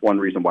issues, that's one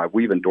reason why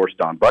we've endorsed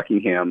Don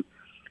Buckingham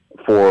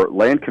for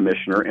land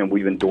commissioner, and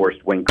we've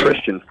endorsed Wayne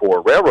Christian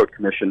for railroad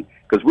commission,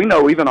 because we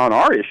know even on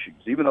our issues,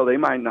 even though they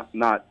might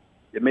not,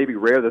 it may be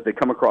rare that they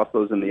come across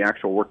those in the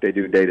actual work they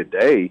do day to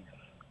day,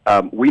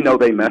 we know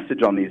they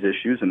message on these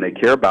issues and they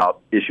care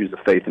about issues of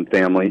faith and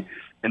family,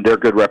 and they're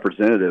good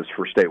representatives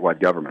for statewide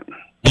government.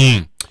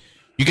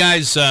 You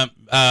guys,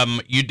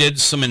 you did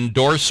some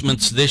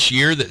endorsements this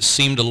year that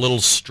seemed a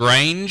little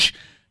strange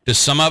to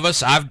some of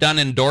us. I've done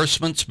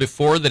endorsements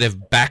before that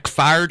have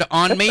backfired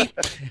on me.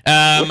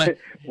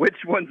 Which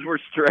ones were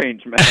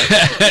strange, man?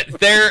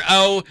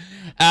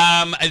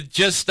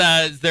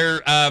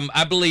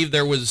 I believe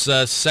there was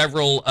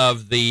several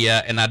of the,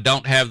 and I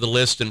don't have the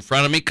list in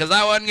front of me because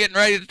I wasn't getting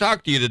ready to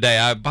talk to you today.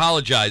 I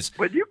apologize.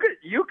 But you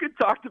could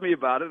talk to me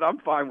about it. I'm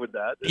fine with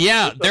that.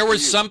 There were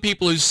some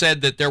people who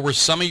said that there were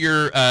some of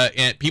your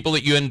people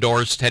that you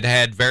endorsed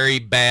had very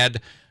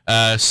bad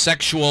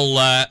sexual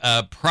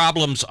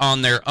problems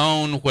on their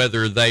own,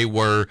 whether they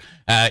were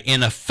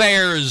in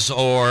affairs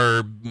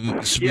or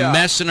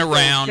messing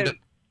around.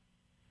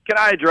 Can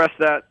I address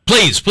that?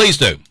 Please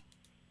do.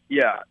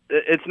 Yeah,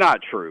 it's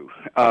not true.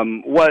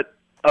 What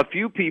a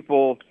few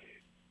people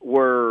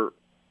were,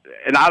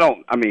 and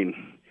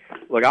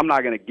look, I'm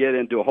not going to get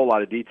into a whole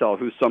lot of detail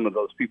who some of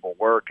those people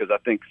were, because I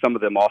think some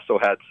of them also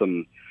had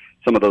some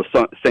of those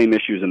same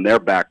issues in their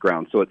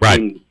background, so it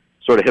seemed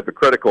sort of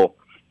hypocritical.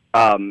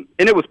 And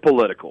it was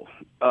political.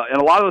 In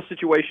a lot of those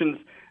situations,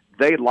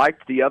 they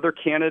liked the other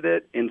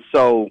candidate, and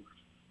so,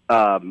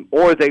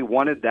 or they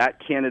wanted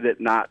that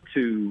candidate not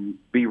to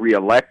be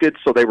reelected,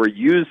 so they were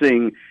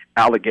using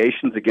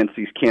allegations against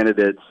these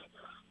candidates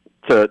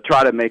to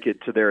try to make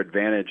it to their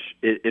advantage.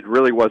 It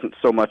really wasn't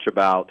so much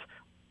about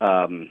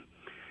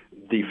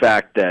the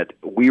fact that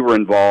we were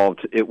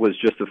involved. It was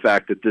just the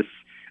fact that this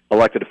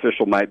elected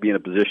official might be in a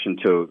position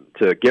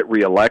to get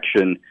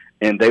reelection,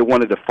 and they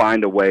wanted to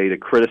find a way to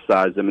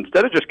criticize them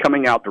instead of just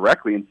coming out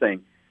directly and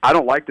saying, I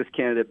don't like this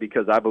candidate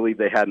because I believe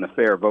they had an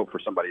affair, vote for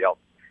somebody else.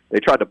 They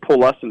tried to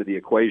pull us into the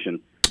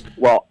equation.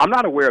 Well, I'm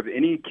not aware of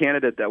any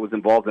candidate that was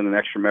involved in an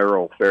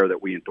extramarital affair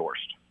that we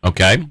endorsed.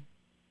 Okay.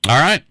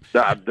 All right.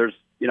 There's,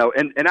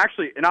 and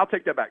actually, and I'll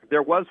take that back.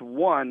 There was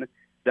one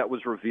that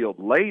was revealed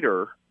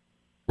later.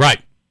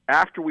 Right.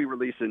 After we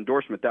released an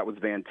endorsement, that was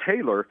Van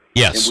Taylor.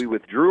 Yes. And we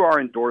withdrew our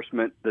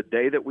endorsement the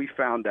day that we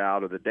found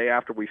out, or the day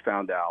after we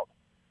found out,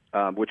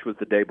 which was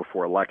the day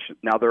before election.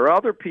 Now, there are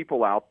other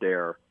people out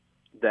there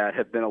that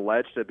have been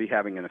alleged to be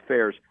having an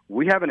affairs.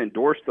 We haven't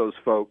endorsed those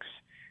folks.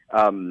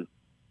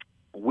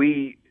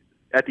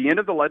 At the end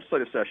of the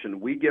legislative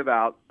session, we give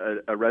out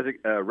a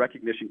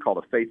recognition called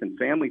a Faith and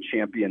Family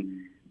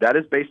Champion. That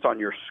is based on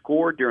your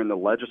score during the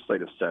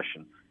legislative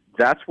session.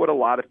 That's what a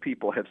lot of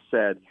people have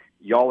said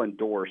y'all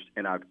endorsed,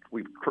 and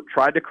we've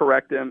tried to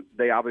correct them.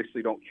 They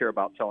obviously don't care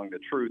about telling the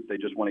truth. They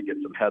just want to get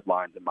some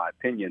headlines, in my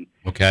opinion,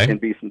 and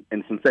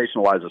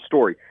sensationalize a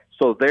story.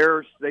 So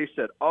they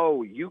said,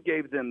 oh, you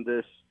gave them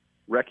this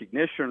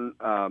recognition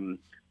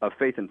of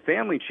Faith and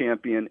Family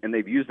Champion, and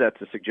they've used that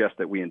to suggest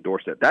that we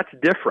endorse it. That's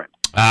different.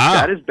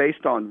 That is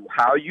based on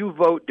how you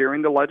vote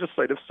during the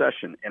legislative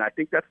session, and I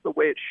think that's the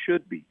way it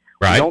should be.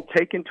 Right. We don't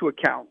take into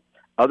account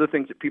other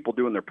things that people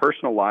do in their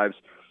personal lives.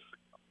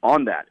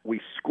 On that,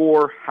 we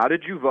score how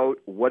did you vote,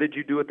 what did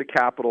you do at the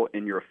Capitol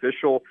in your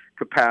official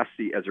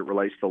capacity as it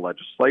relates to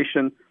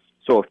legislation.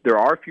 So if there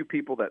are a few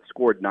people that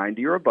scored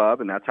 90 or above,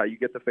 and that's how you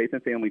get the Faith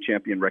and Family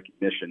Champion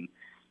recognition,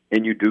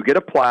 and you do get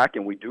a plaque,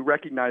 and we do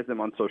recognize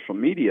them on social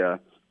media,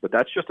 but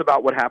that's just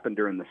about what happened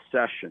during the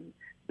session.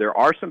 There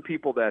are some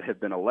people that have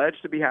been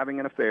alleged to be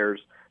having an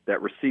affairs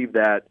that received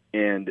that,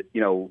 and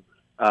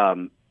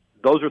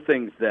those are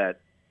things that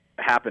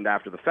happened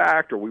after the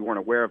fact or we weren't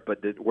aware of,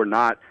 but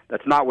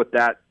that's not what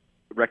that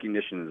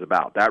recognition is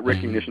about. That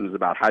recognition is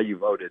about how you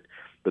voted,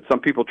 but some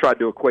people tried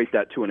to equate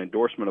that to an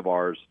endorsement of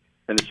ours,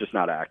 and it's just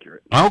not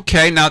accurate.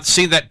 Okay, now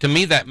see, that to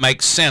me that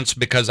makes sense,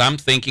 because I'm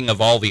thinking of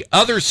all the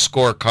other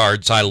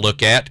scorecards I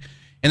look at,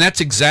 and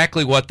that's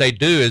exactly what they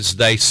do, is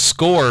they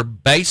score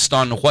based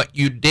on what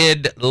you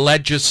did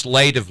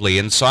legislatively,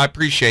 and so I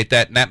appreciate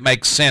that, and that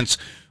makes sense.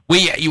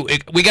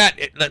 We got,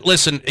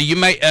 listen, you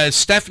may,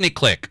 Stephanie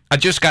Click, I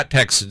just got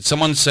texted.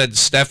 Someone said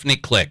Stephanie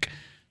Click.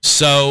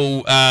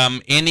 So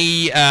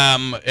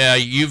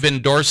you've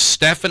endorsed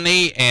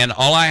Stephanie, and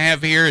all I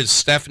have here is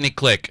Stephanie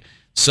Click.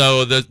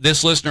 So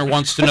this listener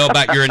wants to know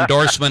about your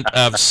endorsement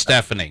of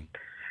Stephanie.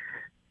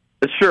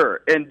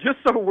 Sure, and just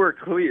so we're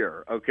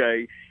clear,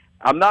 okay,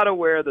 I'm not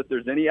aware that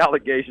there's any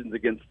allegations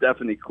against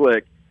Stephanie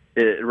Click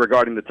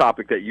regarding the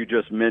topic that you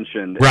just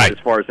mentioned, right, as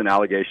far as an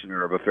allegation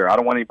or of affair. I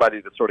don't want anybody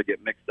to sort of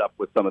get mixed up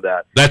with some of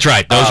that. That's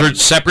right. Those are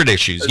separate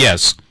issues,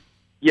 yes.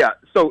 Yeah,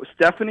 so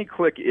Stephanie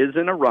Click is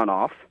in a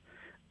runoff.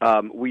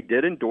 We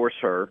did endorse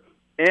her,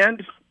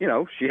 and,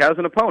 she has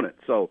an opponent.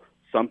 So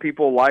some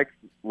people like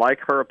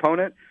her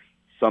opponent,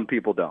 some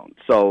people don't.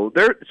 So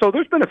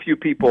there's been a few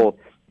people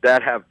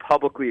that have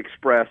publicly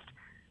expressed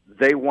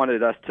they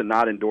wanted us to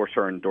not endorse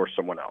her and endorse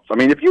someone else. I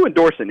mean, if you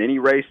endorse in any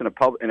race in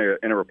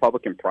a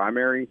Republican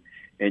primary,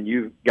 and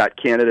you've got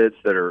candidates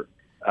that are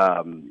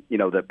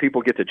that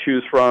people get to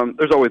choose from,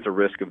 there's always a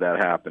risk of that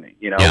happening.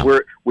 Yeah.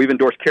 We've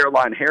endorsed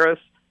Caroline Harris,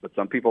 but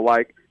some people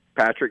like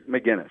Patrick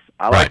McGinnis.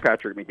 I like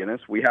Patrick McGinnis.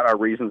 We had our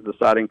reasons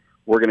deciding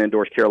we're going to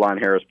endorse Caroline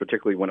Harris,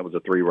 particularly when it was a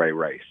three-way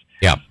race.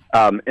 Yeah.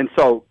 And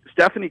so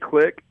Stephanie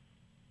Click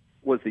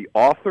was the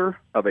author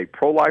of a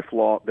pro-life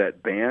law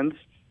that bans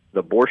the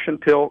abortion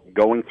pill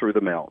going through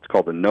the mail. It's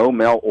called the No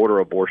Mail Order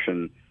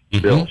Abortion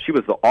Bill. She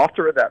was the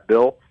author of that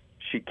bill.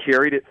 She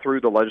carried it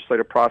through the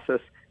legislative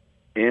process,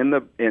 and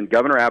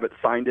Governor Abbott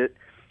signed it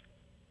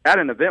at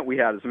an event we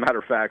had, as a matter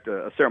of fact,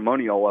 a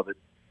ceremonial of it,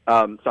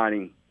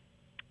 signing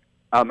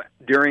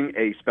during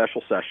a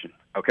special session.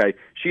 Okay,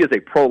 she is a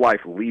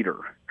pro-life leader.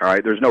 All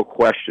right, there's no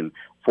question.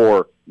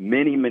 For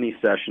many, many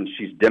sessions,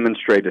 she's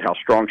demonstrated how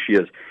strong she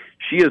is.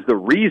 She is the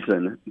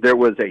reason there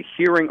was a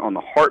hearing on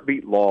the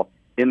heartbeat law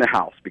in the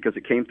House, because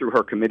it came through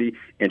her committee,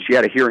 and she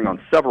had a hearing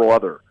on several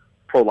other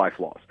pro-life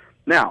laws.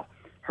 Now,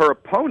 her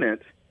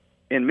opponent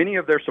and many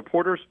of their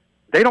supporters,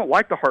 they don't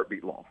like the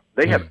heartbeat law.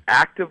 They have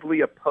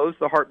actively opposed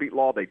the heartbeat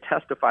law. They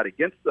testified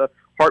against the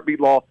heartbeat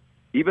law,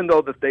 even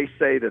though that they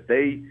say that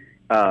they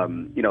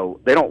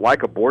don't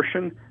like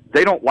abortion.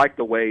 They don't like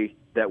the way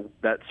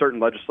that certain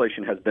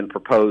legislation has been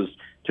proposed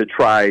to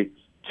try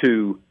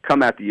to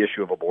come at the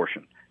issue of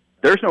abortion.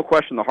 There's no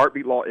question the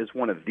heartbeat law is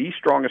one of the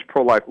strongest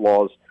pro-life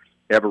laws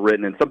ever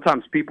written, and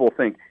sometimes people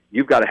think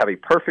you've got to have a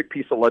perfect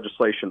piece of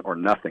legislation or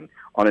nothing.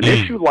 On an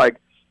issue like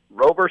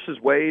Roe versus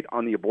Wade,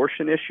 on the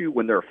abortion issue,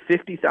 when there are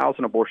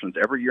 50,000 abortions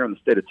every year in the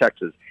state of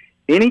Texas,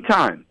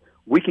 anytime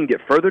we can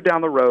get further down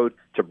the road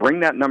to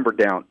bring that number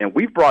down, and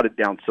we've brought it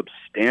down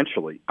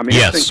substantially. I mean,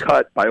 It's been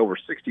cut by over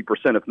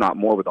 60%, if not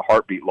more, with the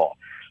heartbeat law.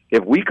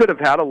 If we could have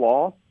had a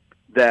law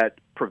that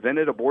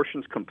prevented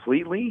abortions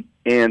completely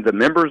and the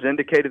members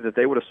indicated that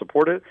they would have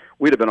supported it,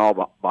 we'd have been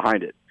all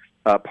behind it.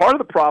 Part of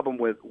the problem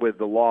with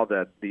the law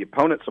that the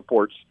opponent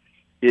supports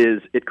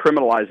is it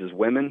criminalizes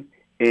women,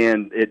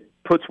 and it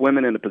puts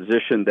women in a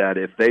position that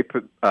if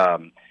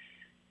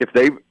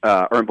they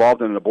are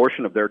involved in an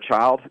abortion of their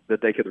child,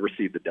 that they could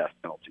receive the death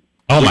penalty.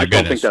 Oh, my goodness! I don't think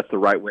goodness. that's the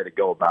right way to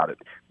go about it.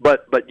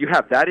 But you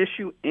have that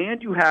issue,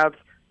 and you have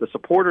the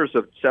supporters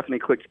of Stephanie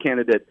Click's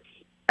candidate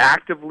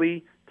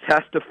actively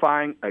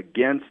testifying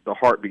against the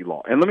heartbeat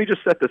law. And let me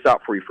just set this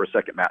out for you for a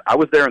second, Matt. I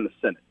was there in the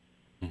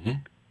Senate.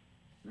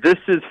 This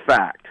is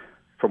fact.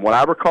 From what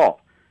I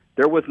recall,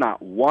 there was not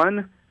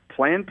one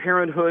Planned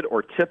Parenthood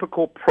or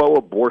typical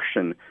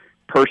pro-abortion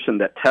person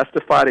that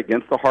testified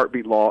against the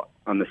heartbeat law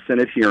on the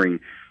Senate hearing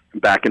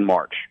back in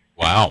March.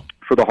 Wow.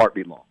 For the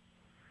heartbeat law.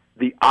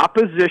 The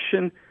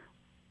opposition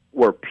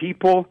were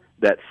people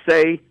that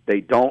say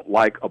they don't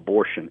like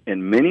abortion.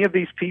 And many of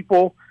these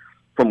people,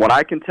 from what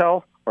I can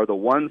tell, are the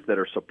ones that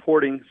are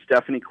supporting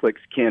Stephanie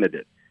Click's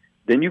candidate.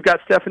 Then you've got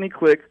Stephanie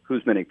Click,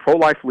 who's been a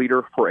pro-life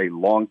leader for a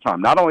long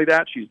time. Not only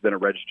that, she's been a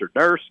registered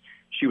nurse.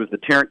 She was the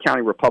Tarrant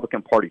County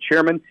Republican Party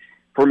chairman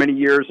for many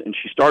years, and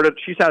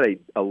she's had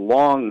a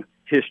long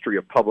history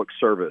of public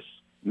service.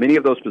 Many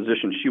of those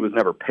positions she was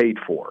never paid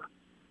for.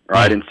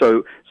 Right? And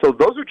so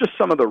those are just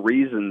some of the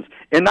reasons.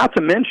 And not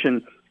to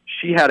mention,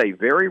 she had a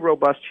very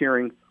robust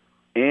hearing,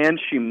 and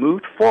she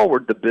moved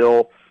forward the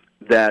bill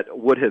that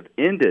would have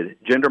ended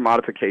gender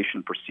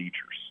modification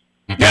procedures.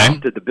 Now,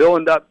 did the bill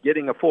end up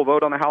getting a full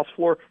vote on the House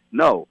floor?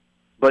 No.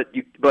 But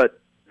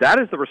that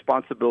is the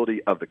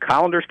responsibility of the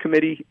Calendars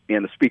Committee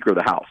and the Speaker of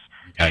the House.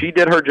 Okay. She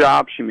did her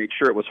job. She made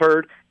sure it was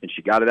heard, and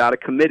she got it out of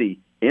committee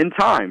in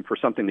time for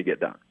something to get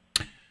done.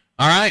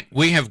 All right,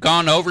 we have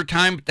gone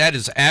overtime, but that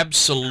is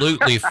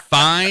absolutely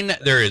fine.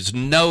 There is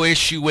no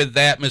issue with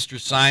that, Mr.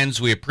 Saenz.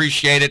 We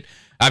appreciate it.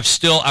 I've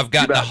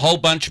gotten a whole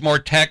bunch more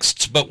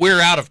texts, but we're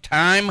out of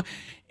time.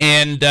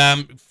 And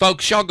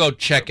folks, y'all go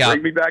check out.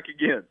 Bring me back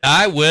again.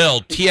 I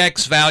will.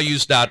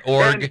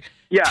 txvalues.org.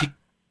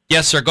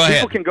 Yes, sir. Go ahead.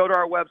 People can go to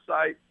our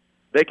website.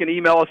 They can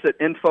email us at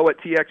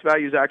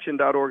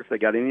info@txvaluesaction.org if they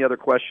got any other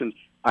questions.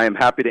 I am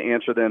happy to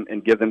answer them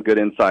and give them good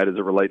insight as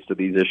it relates to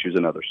these issues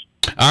and others.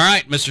 All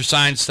right, Mr.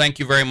 Saenz, thank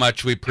you very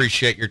much. We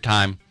appreciate your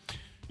time.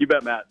 You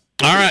bet, Matt.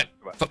 All right,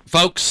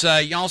 folks,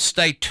 y'all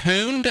stay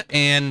tuned,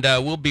 and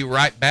we'll be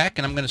right back,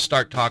 and I'm going to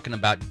start talking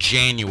about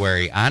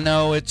January. I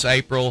know it's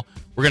April.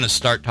 We're going to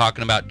start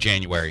talking about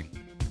January.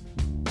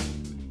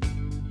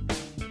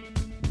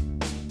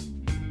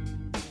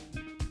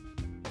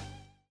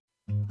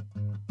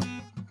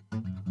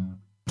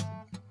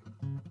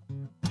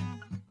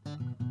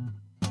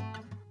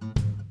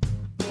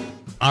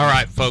 All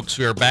right, folks,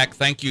 we are back.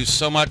 Thank you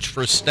so much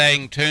for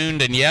staying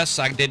tuned. And yes,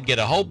 I did get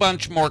a whole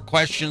bunch more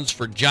questions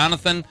for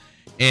Jonathan,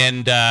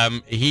 and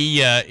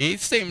he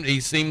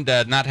seemed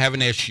to not have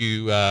an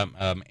issue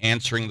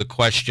answering the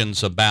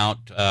questions about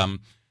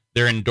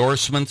their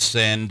endorsements.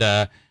 And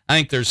I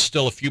think there's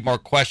still a few more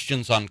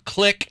questions on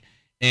Click.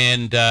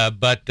 And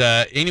but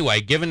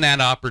anyway, given that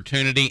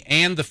opportunity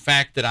and the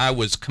fact that I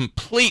was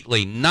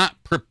completely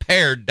not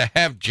prepared to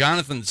have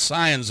Jonathan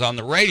Saenz on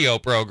the radio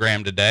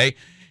program today.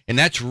 And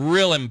that's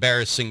real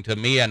embarrassing to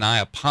me, and I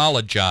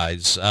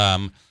apologize.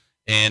 So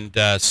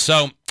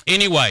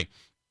anyway,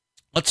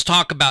 let's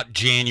talk about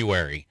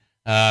January.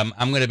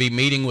 I'm going to be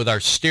meeting with our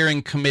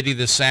steering committee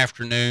this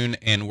afternoon,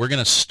 and we're going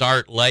to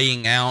start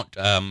laying out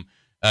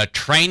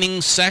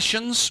training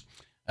sessions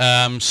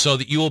so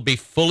that you will be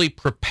fully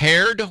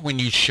prepared when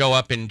you show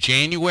up in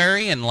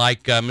January. And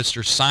like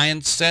Mr.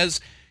 Saenz says,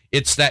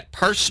 it's that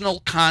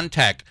personal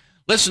contact.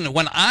 Listen,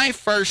 when I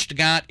first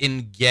got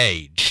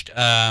engaged,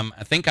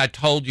 I think I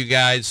told you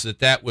guys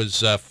that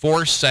was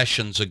 4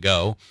 sessions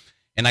ago,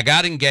 and I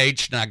got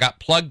engaged and I got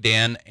plugged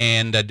in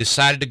and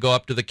decided to go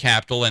up to the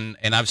Capitol. And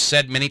I've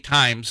said many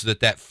times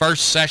that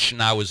first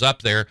session I was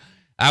up there,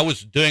 I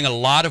was doing a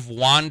lot of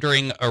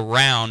wandering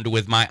around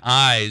with my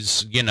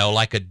eyes,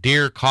 like a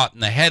deer caught in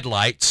the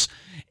headlights.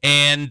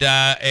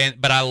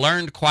 But I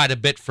learned quite a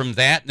bit from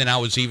that. And then I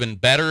was even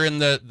better in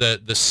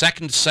the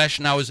second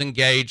session I was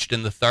engaged,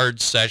 in the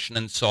third session,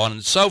 and so on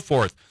and so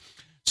forth.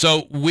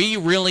 So we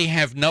really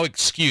have no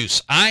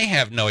excuse. I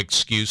have no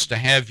excuse to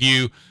have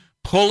you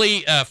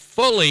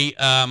fully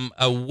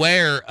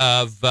aware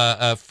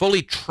of,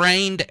 fully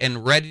trained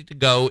and ready to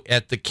go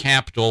at the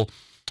Capitol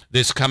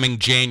this coming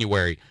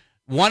January.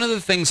 One of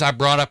the things I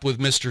brought up with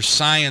Mr.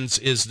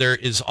 Saenz is there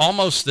is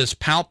almost this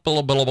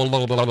palpable,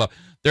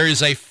 there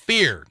is a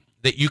fear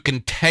that you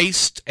can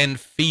taste and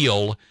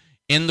feel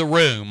in the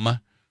room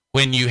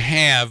when you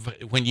have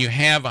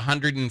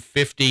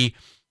 150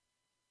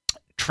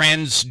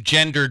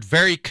 transgendered,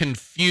 very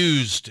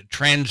confused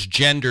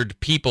transgendered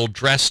people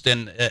dressed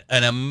in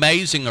an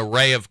amazing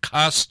array of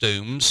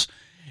costumes,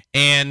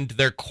 and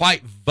they're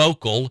quite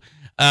vocal.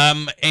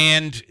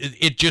 And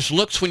it just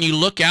looks, when you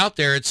look out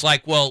there, it's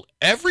like, well,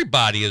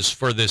 everybody is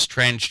for this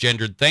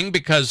transgendered thing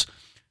because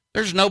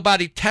there's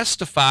nobody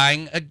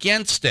testifying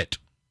against it.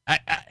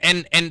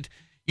 And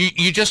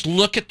you just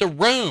look at the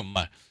room.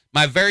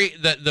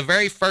 The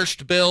very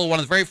first bill, one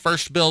of the very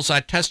first bills I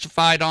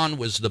testified on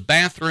was the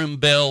bathroom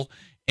bill.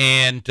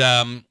 And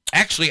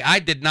actually, I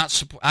did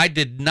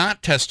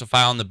not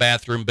testify on the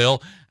bathroom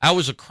bill. I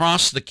was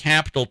across the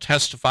Capitol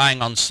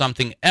testifying on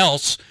something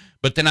else.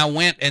 But then I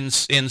went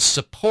in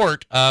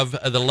support of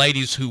the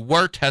ladies who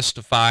were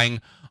testifying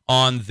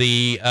on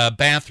the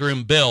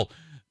bathroom bill.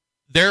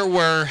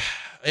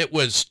 It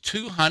was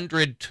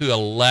 200 to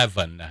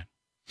 11.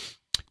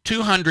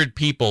 200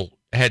 people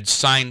had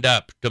signed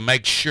up to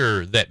make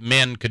sure that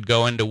men could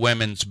go into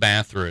women's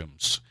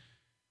bathrooms.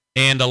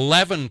 And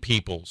 11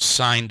 people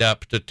signed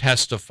up to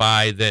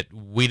testify that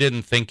we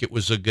didn't think it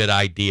was a good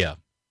idea.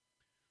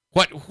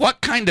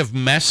 What kind of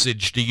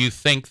message do you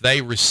think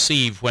they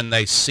receive when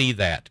they see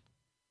that?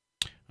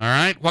 All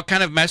right, what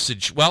kind of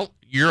message? Well,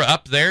 you're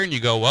up there and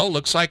you go, well,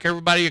 looks like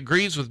everybody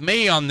agrees with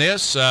me on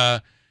this.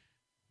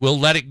 We'll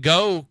let it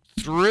go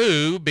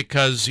through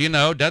because,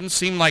 it doesn't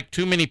seem like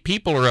too many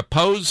people are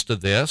opposed to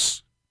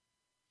this.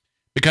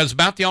 Because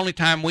about the only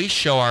time we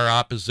show our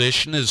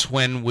opposition is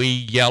when we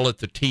yell at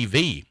the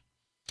TV.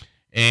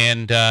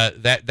 And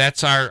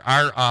that's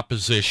our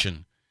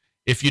opposition.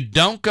 If you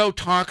don't go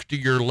talk to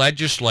your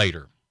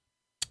legislator,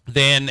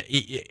 then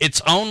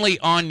it's only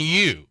on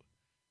you.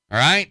 All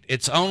right?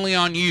 It's only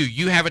on you.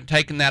 You haven't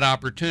taken that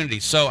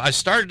opportunity. So I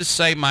started to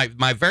say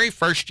my very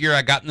first year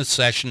I got in the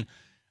session,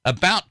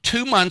 about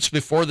 2 months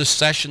before the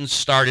session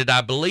started,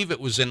 I believe it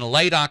was in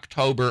late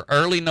October,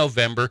 early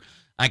November,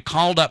 I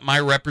called up my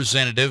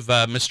representative,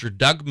 Mr.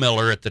 Doug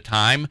Miller at the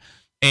time,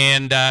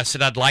 and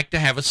said, I'd like to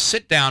have a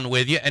sit-down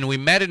with you. And we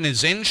met in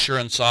his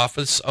insurance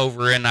office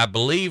over in, I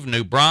believe,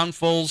 New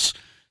Braunfels,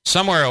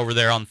 somewhere over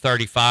there on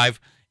 35.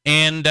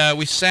 And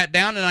we sat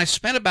down, and I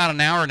spent about an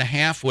hour and a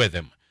half with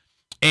him.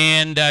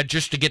 And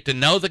just to get to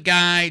know the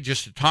guy,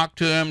 just to talk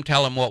to him,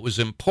 tell him what was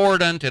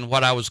important and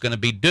what I was going to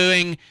be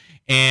doing.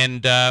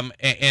 And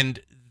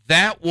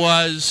that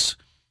was,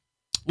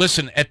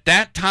 listen, at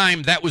that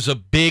time, that was a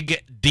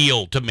big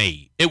deal to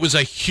me. It was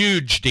a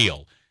huge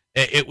deal.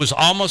 It was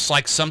almost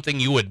like something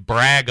you would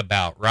brag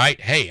about,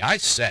 right? Hey, I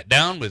sat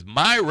down with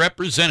my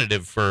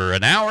representative for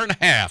an hour and a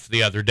half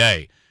the other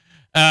day.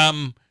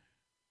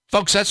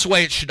 Folks, that's the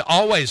way it should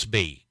always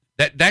be.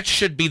 That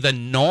should be the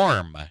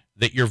norm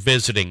that you're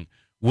visiting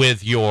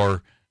with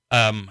your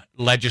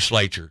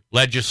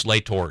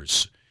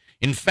legislators.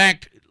 In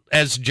fact,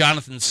 as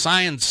Jonathan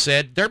Saenz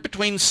said, they're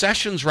between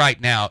sessions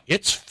right now.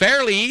 It's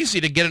fairly easy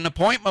to get an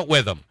appointment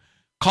with them.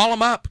 Call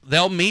them up.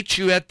 They'll meet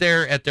you at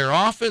their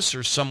office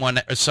or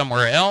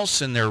somewhere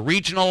else in their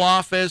regional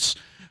office,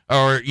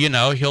 or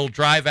he'll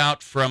drive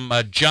out from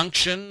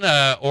Junction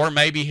or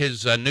maybe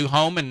his new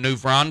home in New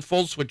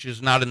Braunfels, which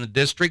is not in the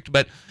district,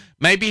 but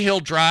maybe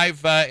he'll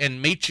drive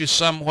and meet you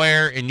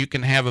somewhere, and you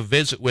can have a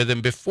visit with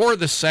him before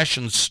the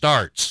session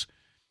starts.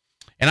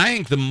 And I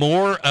think the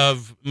more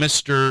of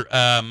Mr.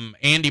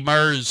 Andy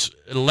Murr's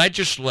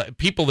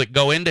people that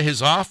go into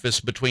his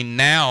office between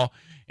now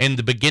and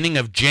the beginning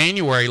of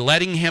January,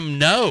 letting him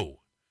know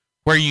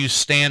where you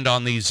stand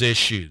on these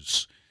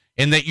issues,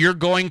 and that you're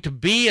going to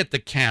be at the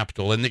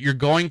Capitol, and that you're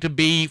going to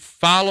be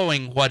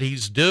following what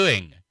he's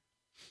doing,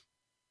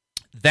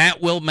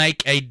 that will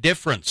make a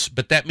difference.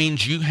 But that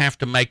means you have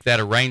to make that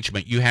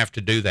arrangement. You have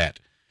to do that.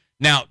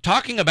 Now,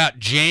 talking about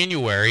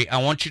January,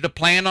 I want you to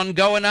plan on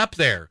going up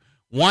there.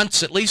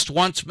 once, at least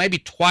once, maybe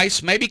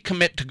twice, maybe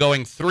commit to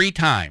going 3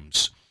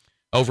 times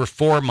over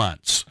 4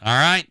 months. All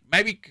right?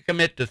 Maybe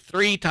commit to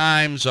 3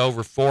 times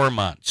over 4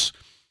 months.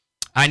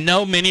 I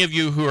know many of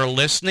you who are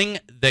listening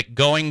that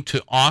going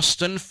to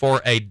Austin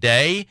for a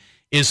day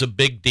is a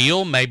big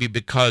deal, maybe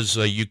because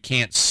you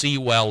can't see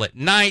well at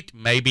night.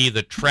 Maybe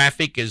the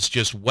traffic is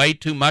just way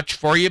too much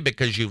for you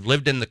because you've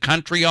lived in the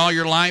country all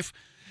your life.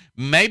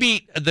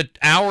 Maybe the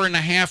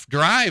hour-and-a-half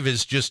drive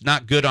is just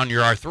not good on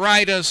your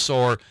arthritis,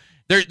 or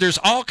there's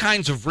all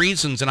kinds of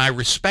reasons, and I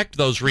respect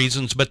those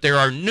reasons, but there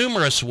are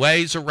numerous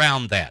ways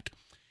around that.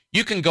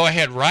 You can go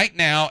ahead right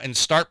now and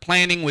start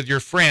planning with your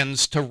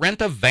friends to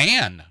rent a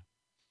van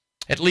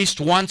at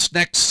least once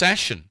next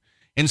session.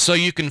 And so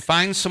you can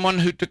find someone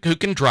who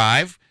can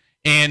drive,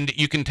 and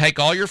you can take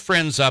all your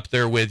friends up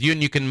there with you,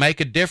 and you can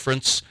make a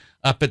difference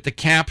up at the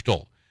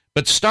Capitol.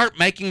 But start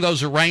making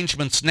those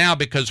arrangements now,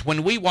 because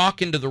when we walk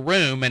into the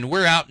room and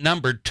we're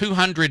outnumbered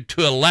 200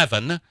 to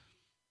 11,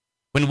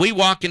 when we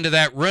walk into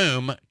that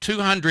room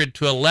 200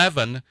 to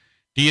 11,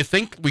 do you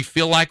think we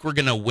feel like we're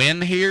going to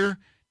win here?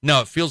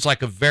 No, it feels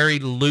like a very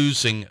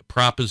losing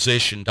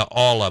proposition to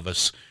all of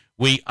us.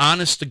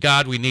 Honest to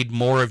God, we need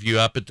more of you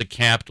up at the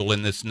Capitol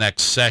in this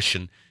next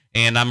session,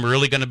 and I'm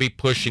really going to be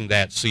pushing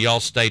that, so y'all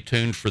stay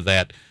tuned for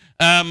that.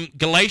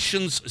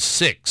 Galatians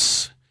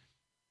 6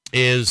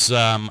 is,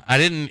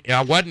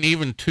 I wasn't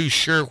even too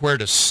sure where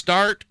to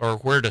start or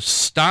where to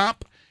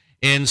stop,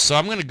 and so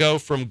I'm going to go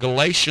from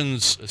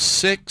Galatians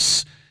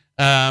 6,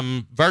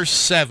 verse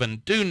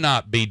 7. Do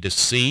not be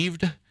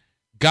deceived.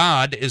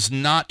 God is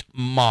not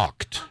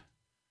mocked.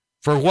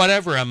 For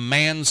whatever a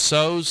man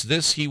sows,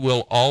 this he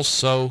will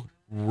also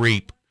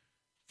reap.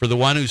 For the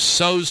one who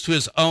sows to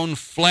his own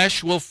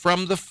flesh will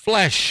from the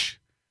flesh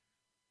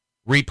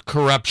reap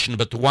corruption,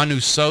 but the one who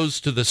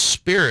sows to the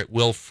Spirit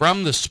will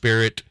from the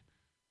Spirit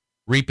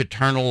reap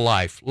eternal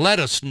life. Let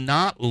us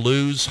not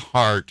lose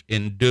heart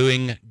in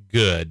doing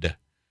good,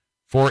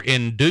 for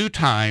in due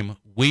time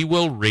we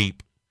will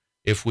reap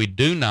if we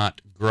do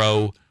not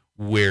grow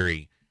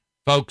weary.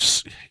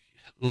 Folks,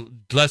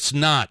 let us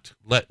not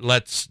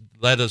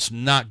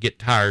get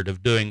tired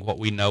of doing what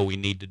we know we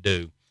need to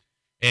do.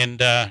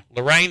 And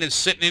Lorraine is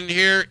sitting in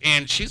here,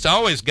 and she's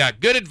always got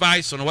good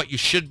advice on what you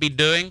should be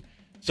doing.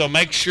 So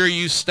make sure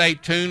you stay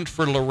tuned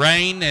for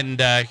Lorraine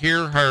and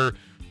hear her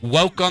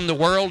Woke on the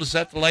World. Is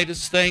that the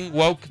latest thing?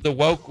 Woke on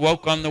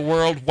the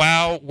world.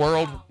 Wow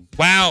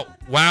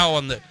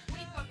on the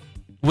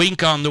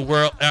wink on the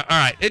world. All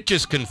right, it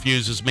just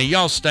confuses me.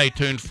 Y'all stay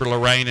tuned for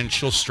Lorraine, and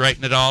she'll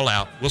straighten it all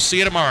out. We'll see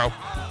you tomorrow.